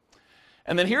 Okay?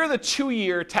 And then here are the 2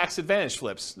 year tax advantage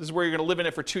flips. This is where you're going to live in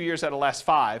it for 2 years out of the last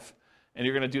 5, and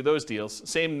you're going to do those deals.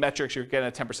 Same metrics, you're getting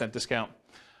a 10% discount.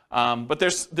 But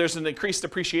there's an increased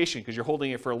depreciation because you're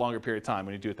holding it for a longer period of time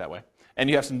when you do it that way. And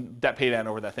you have some debt pay down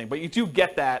over that thing. But you do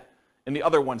get that in the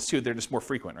other ones too. They're just more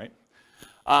frequent, right?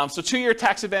 So 2 year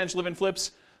tax advantage live-in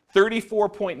flips,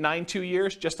 34.92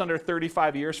 years, just under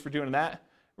 35 years for doing that.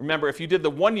 Remember, if you did the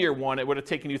 1 year one, it would have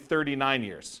taken you 39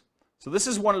 years. So this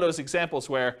is one of those examples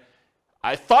where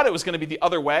I thought it was going to be the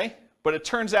other way, but it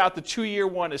turns out the 2 year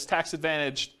one is tax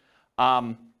advantaged.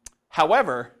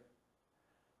 However,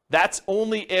 that's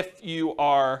only if you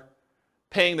are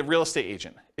paying the real estate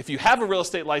agent. If you have a real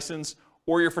estate license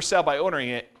or you're for sale by owning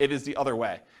it, it is the other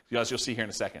way, as you'll see here in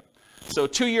a second. So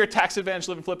 2 year tax advantage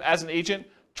live and flip as an agent,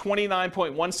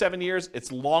 29.17 years.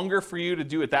 It's longer for you to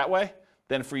do it that way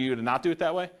than for you to not do it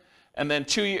that way. And then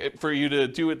for you to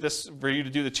do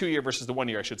the 2 year versus the 1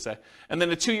 year, I should say. And then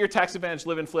the 2 year tax advantage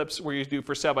live-in flips where you do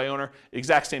for sale by owner,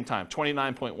 exact same time,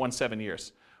 29.17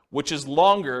 years, which is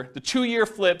longer. The 2 year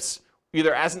flips,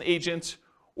 either as an agent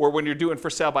or when you're doing for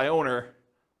sale by owner,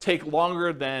 take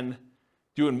longer than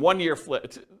doing 1 year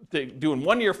flips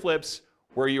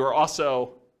where you are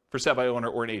also for sale by owner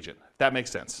or an agent. If that makes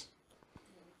sense.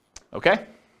 Okay?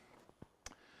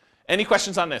 Any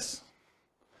questions on this?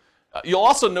 You'll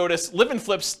also notice live-in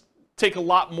flips take a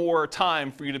lot more time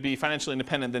for you to be financially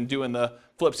independent than doing the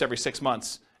flips every 6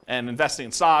 months and investing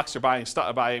in stocks or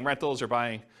buying rentals or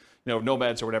buying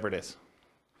nomads or whatever it is.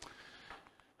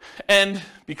 And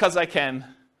because I can,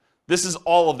 this is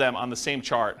all of them on the same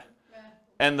chart.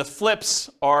 And the flips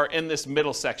are in this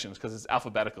middle section because it's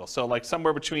alphabetical. So like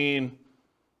somewhere between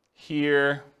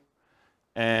here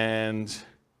and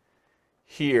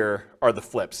here are the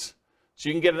flips. So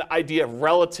you can get an idea of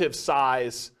relative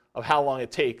size of how long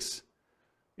it takes.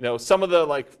 Some of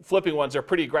the flipping ones are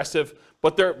pretty aggressive,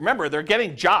 but remember, they're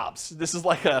getting jobs. This is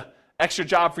like a extra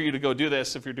job for you to go do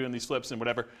this if you're doing these flips and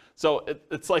whatever. So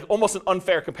it's like almost an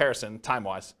unfair comparison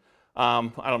time-wise. I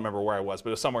don't remember where I was, but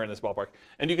it was somewhere in this ballpark.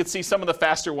 And you can see some of the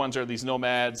faster ones are these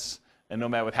nomads and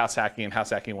nomad with house hacking, and house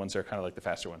hacking ones are kind of like the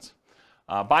faster ones.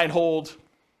 Buy and hold, a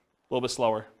little bit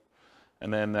slower.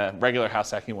 And then regular house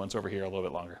hacking ones over here a little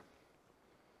bit longer.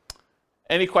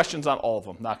 Any questions on all of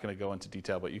them? Not going to go into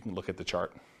detail, but you can look at the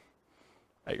chart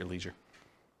at your leisure.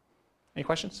 Any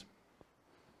questions?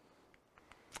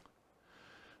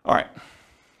 All right.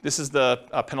 This is the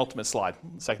penultimate slide,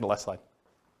 second to last slide.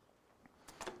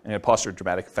 And pause for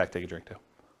dramatic effect. Take a drink, too.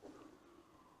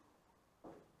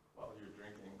 While you're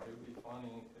drinking, it would be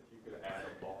funny if you could add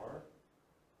a bar.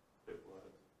 It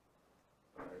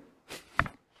would.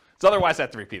 So otherwise, I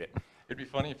have to repeat it. It'd be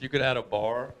funny if you could add a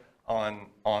bar on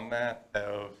that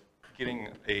of getting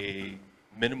a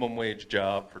minimum wage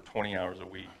job for 20 hours a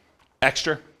week.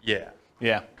 Extra? Yeah.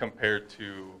 Yeah. Compared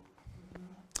to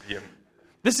the...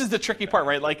 This is the tricky part,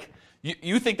 right? Like,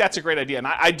 you think that's a great idea, and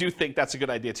I do think that's a good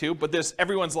idea too, but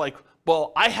everyone's like,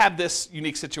 well, I have this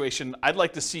unique situation. I'd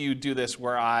like to see you do this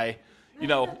where I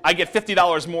get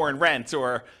 $50 more in rent,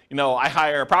 or, I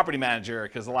hire a property manager,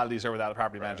 because a lot of these are without a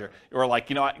property manager, or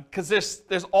because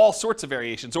there's all sorts of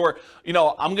variations, or,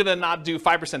 I'm going to not do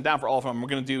 5% down for all of them. We're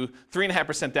going to do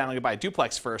 3.5% down. I'm going to buy a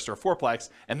duplex first or a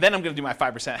fourplex, and then I'm going to do my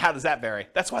 5%. How does that vary?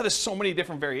 That's why there's so many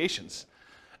different variations.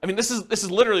 I mean, this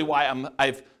is literally why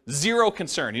I've zero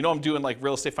concern. I'm doing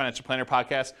Real Estate Financial Planner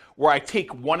podcast where I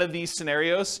take one of these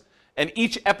scenarios, and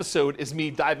each episode is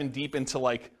me diving deep into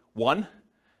one.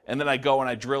 And then I go and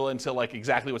I drill into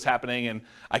exactly what's happening, and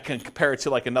I can compare it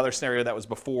to another scenario that was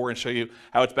before and show you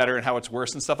how it's better and how it's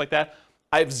worse and stuff like that.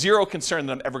 I have zero concern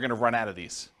that I'm ever going to run out of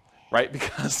these, right?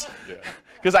 Because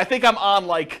I think I'm on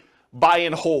buy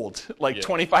and hold,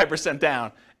 25%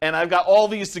 down, and I've got all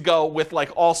these to go with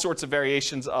all sorts of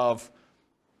variations of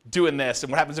doing this,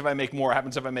 and what happens if I make more, what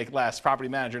happens if I make less, property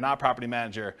manager, not property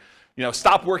manager.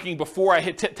 Stop working before I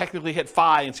technically hit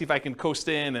FI and see if I can coast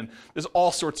in, and there's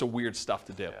all sorts of weird stuff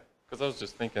to do. Yeah, because I was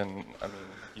just thinking,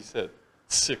 you said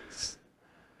 2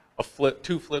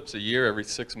 flips a year every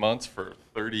 6 months for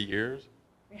 30 years.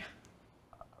 Yeah.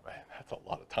 Man, that's a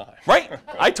lot of time. Right,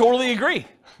 I totally agree.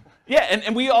 Yeah,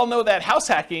 and we all know that house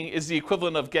hacking is the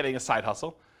equivalent of getting a side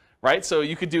hustle, right? So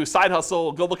you could do side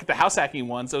hustle, go look at the house hacking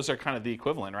ones, those are kind of the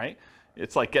equivalent, right?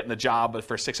 It's like getting a job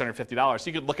for $650.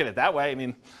 You could look at it that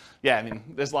way.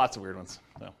 There's lots of weird ones.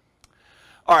 So.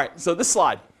 All right, so this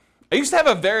slide. I used to have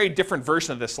a very different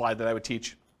version of this slide that I would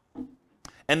teach.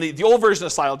 And the old version of the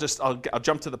slide, I'll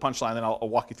jump to the punchline, then I'll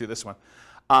walk you through this one.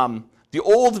 The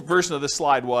old version of this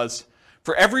slide was,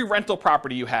 for every rental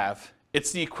property you have,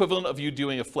 it's the equivalent of you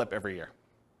doing a flip every year.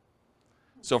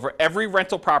 So for every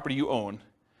rental property you own,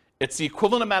 it's the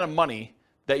equivalent amount of money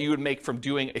that you would make from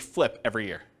doing a flip every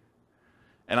year.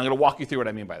 And I'm going to walk you through what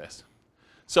I mean by this.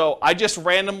 So I just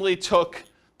randomly took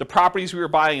the properties we were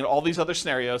buying in all these other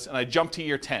scenarios, and I jumped to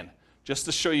year 10, just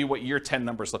to show you what year 10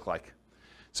 numbers look like.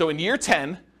 So in year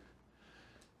 10,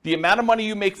 the amount of money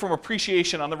you make from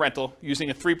appreciation on the rental, using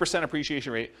a 3%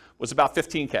 appreciation rate, was about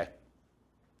 $15K.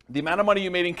 The amount of money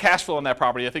you made in cash flow on that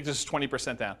property, I think this is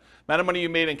 20% down. The amount of money you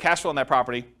made in cash flow on that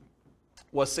property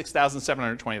was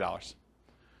 $6,720.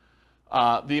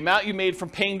 The amount you made from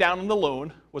paying down on the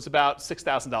loan was about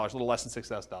 $6,000, a little less than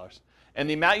 $6,000. And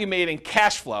the amount you made in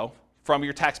cash flow from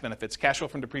your tax benefits, cash flow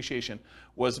from depreciation,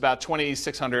 was about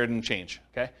 $2,600 and change.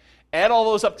 Okay? Add all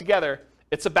those up together,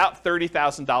 it's about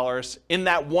 $30,000 in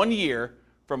that 1 year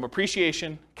from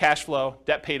appreciation, cash flow,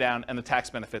 debt pay down, and the tax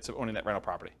benefits of owning that rental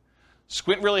property.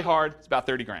 Squint really hard, it's about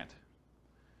 30 grand.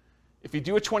 If you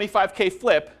do a 25K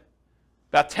flip,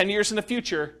 About 10 years in the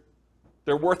future,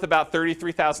 they're worth about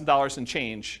 $33,000 in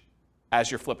change as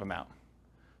your flip amount.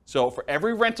 So for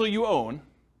every rental you own,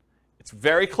 it's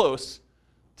very close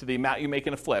to the amount you make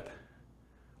in a flip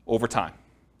over time.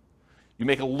 You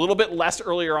make a little bit less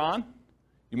earlier on,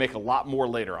 you make a lot more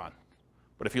later on.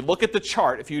 But if you look at the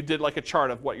chart, if you did like a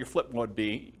chart of what your flip would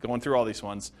be, going through all these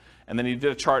ones, and then you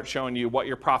did a chart showing you what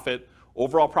your profit,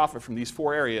 overall profit from these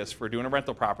 4 areas for doing a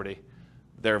rental property,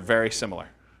 they're very similar.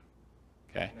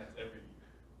 Okay? And that's every year.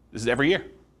 This is every year.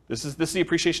 This is the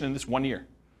appreciation in this 1 year.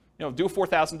 You know, do a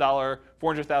 $4,000,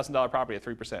 $400,000 property at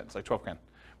 3%. It's like 12 grand,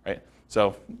 right?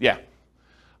 So yeah.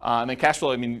 And then cash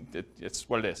flow, I mean, it's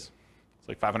what it is. It's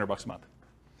like $500 a month.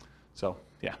 So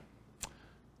yeah.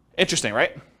 Interesting,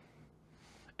 right?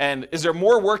 And is there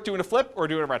more work doing a flip or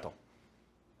doing a rental?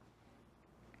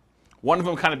 One of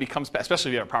them kind of becomes, especially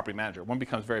if you have a property manager, one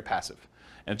becomes very passive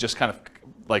and it just kind of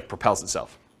like propels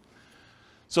itself.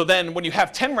 So then when you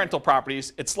have 10 rental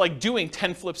properties, it's like doing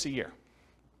 10 flips a year.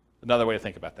 Another way to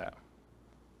think about that.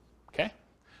 Okay?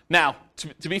 Now,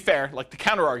 to be fair, like the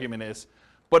counter argument is,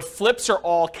 but flips are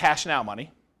all cash now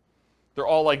money. They're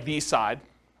all like the side,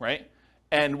 right?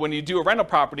 And when you do a rental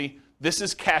property, this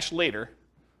is cash later.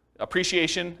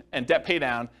 Appreciation and debt pay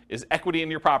down is equity in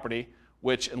your property,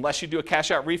 which unless you do a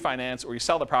cash out refinance or you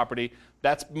sell the property,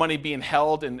 that's money being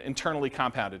held and internally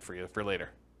compounded for you for later.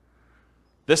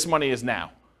 This money is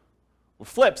now. With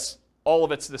flips, all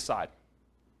of it's this side,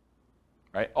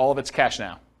 right? All of it's cash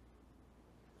now.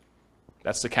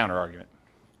 That's the counter argument.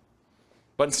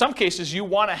 But in some cases, you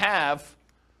want to have,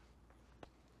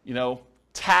 you know,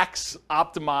 tax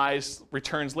optimized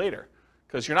returns later,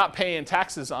 because you're not paying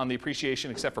taxes on the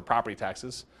appreciation except for property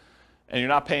taxes, and you're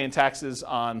not paying taxes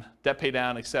on debt pay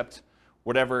down except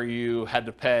whatever you had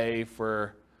to pay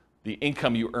for the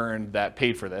income you earned that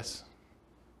paid for this,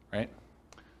 right?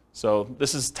 So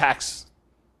this is tax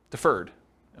deferred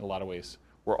in a lot of ways,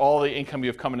 where all the income you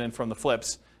have coming in from the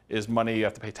flips is money you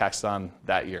have to pay taxes on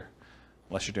that year,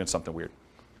 unless you're doing something weird,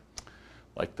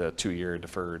 like the 2-year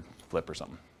deferred flip or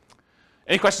something.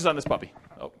 Any questions on this puppy?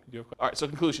 Oh, you have all right, so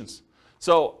conclusions.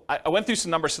 So I went through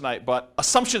some numbers tonight, but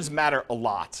assumptions matter a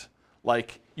lot.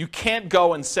 Like, you can't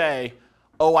go and say,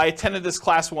 oh, I attended this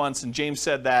class once and James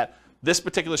said that this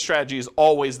particular strategy is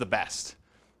always the best.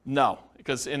 No,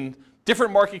 because in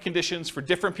different market conditions for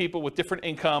different people with different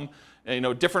income, you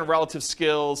know, different relative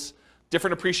skills,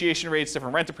 different appreciation rates,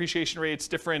 different rent appreciation rates,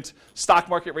 different stock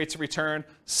market rates of return.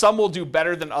 Some will do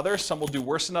better than others, some will do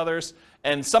worse than others,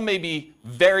 and some may be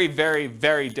very, very,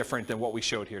 very different than what we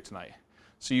showed here tonight.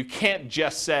 So you can't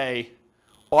just say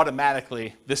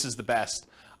automatically, this is the best.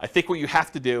 I think what you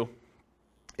have to do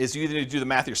is you either need to do the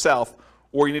math yourself,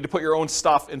 or you need to put your own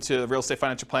stuff into the Real Estate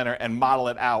Financial Planner and model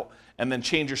it out, and then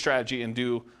change your strategy and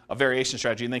do a variation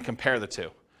strategy, and then compare the two.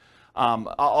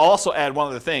 I'll also add one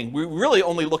other thing. We really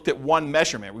only looked at one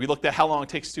measurement. We looked at how long it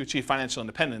takes to achieve financial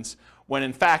independence, when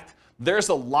in fact, there's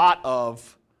a lot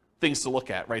of things to look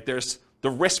at, right? There's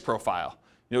the risk profile.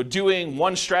 You know, doing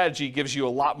one strategy gives you a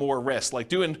lot more risk. Like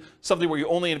doing something where you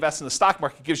only invest in the stock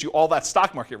market gives you all that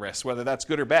stock market risk, whether that's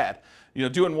good or bad. You know,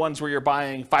 doing ones where you're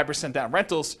buying 5% down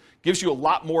rentals gives you a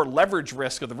lot more leverage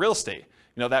risk of the real estate.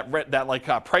 You know,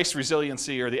 that price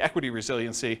resiliency or the equity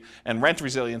resiliency and rent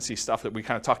resiliency stuff that we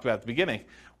kind of talked about at the beginning,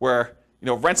 where, you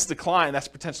know, rents decline, that's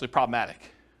potentially problematic.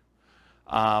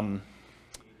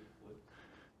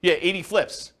 80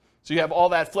 flips. So you have all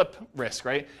that flip risk,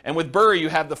 right? And with BRRRR, you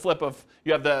have the flip of,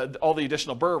 you have all the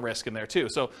additional BRRRR risk in there too.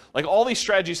 So like all these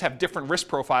strategies have different risk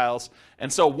profiles.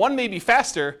 And so one may be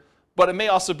faster, but it may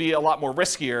also be a lot more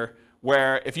riskier,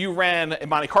 where if you ran a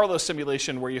Monte Carlo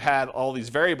simulation where you had all these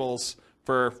variables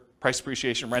for price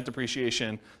appreciation, rent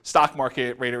appreciation, stock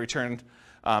market rate of return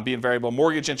being variable,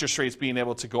 mortgage interest rates being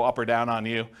able to go up or down on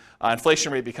you,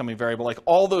 inflation rate becoming variable, like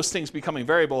all those things becoming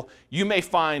variable, you may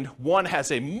find one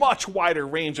has a much wider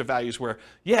range of values where,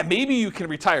 yeah, maybe you can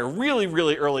retire really,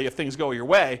 really early if things go your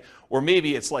way, or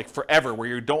maybe it's like forever where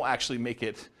you don't actually make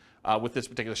it with this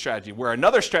particular strategy, where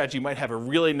another strategy might have a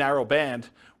really narrow band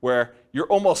where you're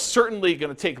almost certainly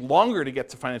going to take longer to get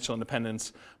to financial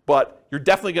independence, but you're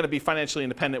definitely going to be financially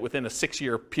independent within a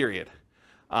 6-year period.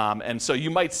 And so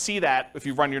you might see that if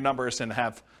you run your numbers and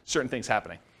have certain things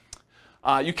happening.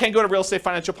 You can go to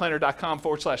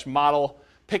realestatefinancialplanner.com/model,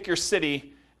 pick your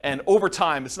city, and over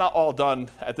time, it's not all done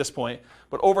at this point,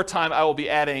 but over time I will be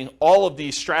adding all of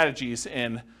these strategies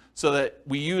in so that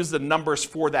we use the numbers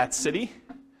for that city,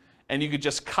 and you could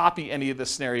just copy any of the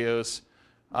scenarios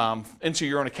into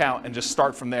your own account and just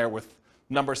start from there with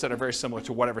numbers that are very similar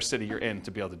to whatever city you're in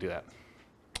to be able to do that.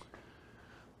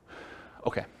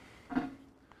 Okay.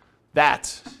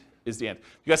 That is the end.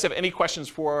 If you guys have any questions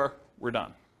for we're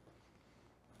done.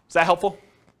 Is that helpful?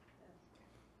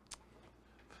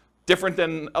 Different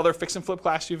than other fix and flip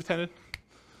classes you've attended,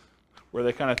 where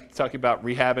they kind of talk about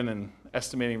rehabbing and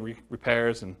estimating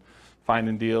repairs and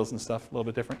finding deals and stuff, a little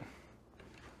bit different?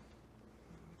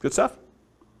 Good stuff?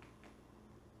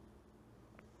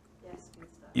 Yes, good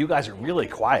stuff. You guys are really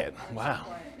quiet. Wow.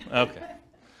 Okay.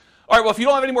 All right, well, if you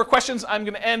don't have any more questions, I'm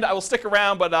going to end. I will stick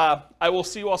around, but I will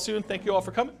see you all soon. Thank you all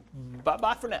for coming.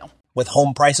 Bye-bye for now. With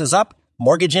home prices up,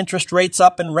 mortgage interest rates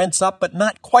up, and rents up, but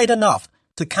not quite enough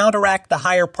to counteract the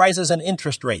higher prices and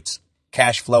interest rates,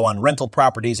 cash flow on rental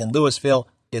properties in Louisville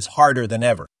is harder than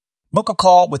ever. Book a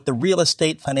call with the Real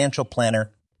Estate Financial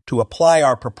Planner to apply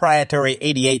our proprietary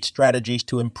 88 strategies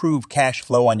to improve cash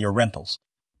flow on your rentals.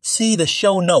 See the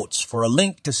show notes for a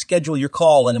link to schedule your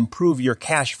call and improve your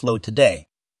cash flow today.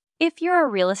 If you're a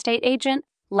real estate agent,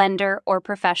 lender, or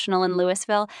professional in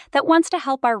Louisville that wants to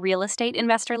help our real estate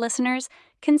investor listeners,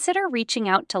 consider reaching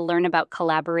out to learn about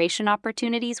collaboration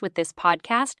opportunities with this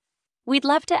podcast. We'd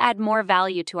love to add more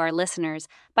value to our listeners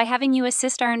by having you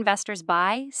assist our investors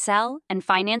buy, sell, and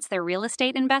finance their real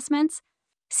estate investments.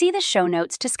 See the show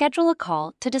notes to schedule a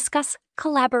call to discuss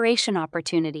collaboration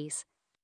opportunities.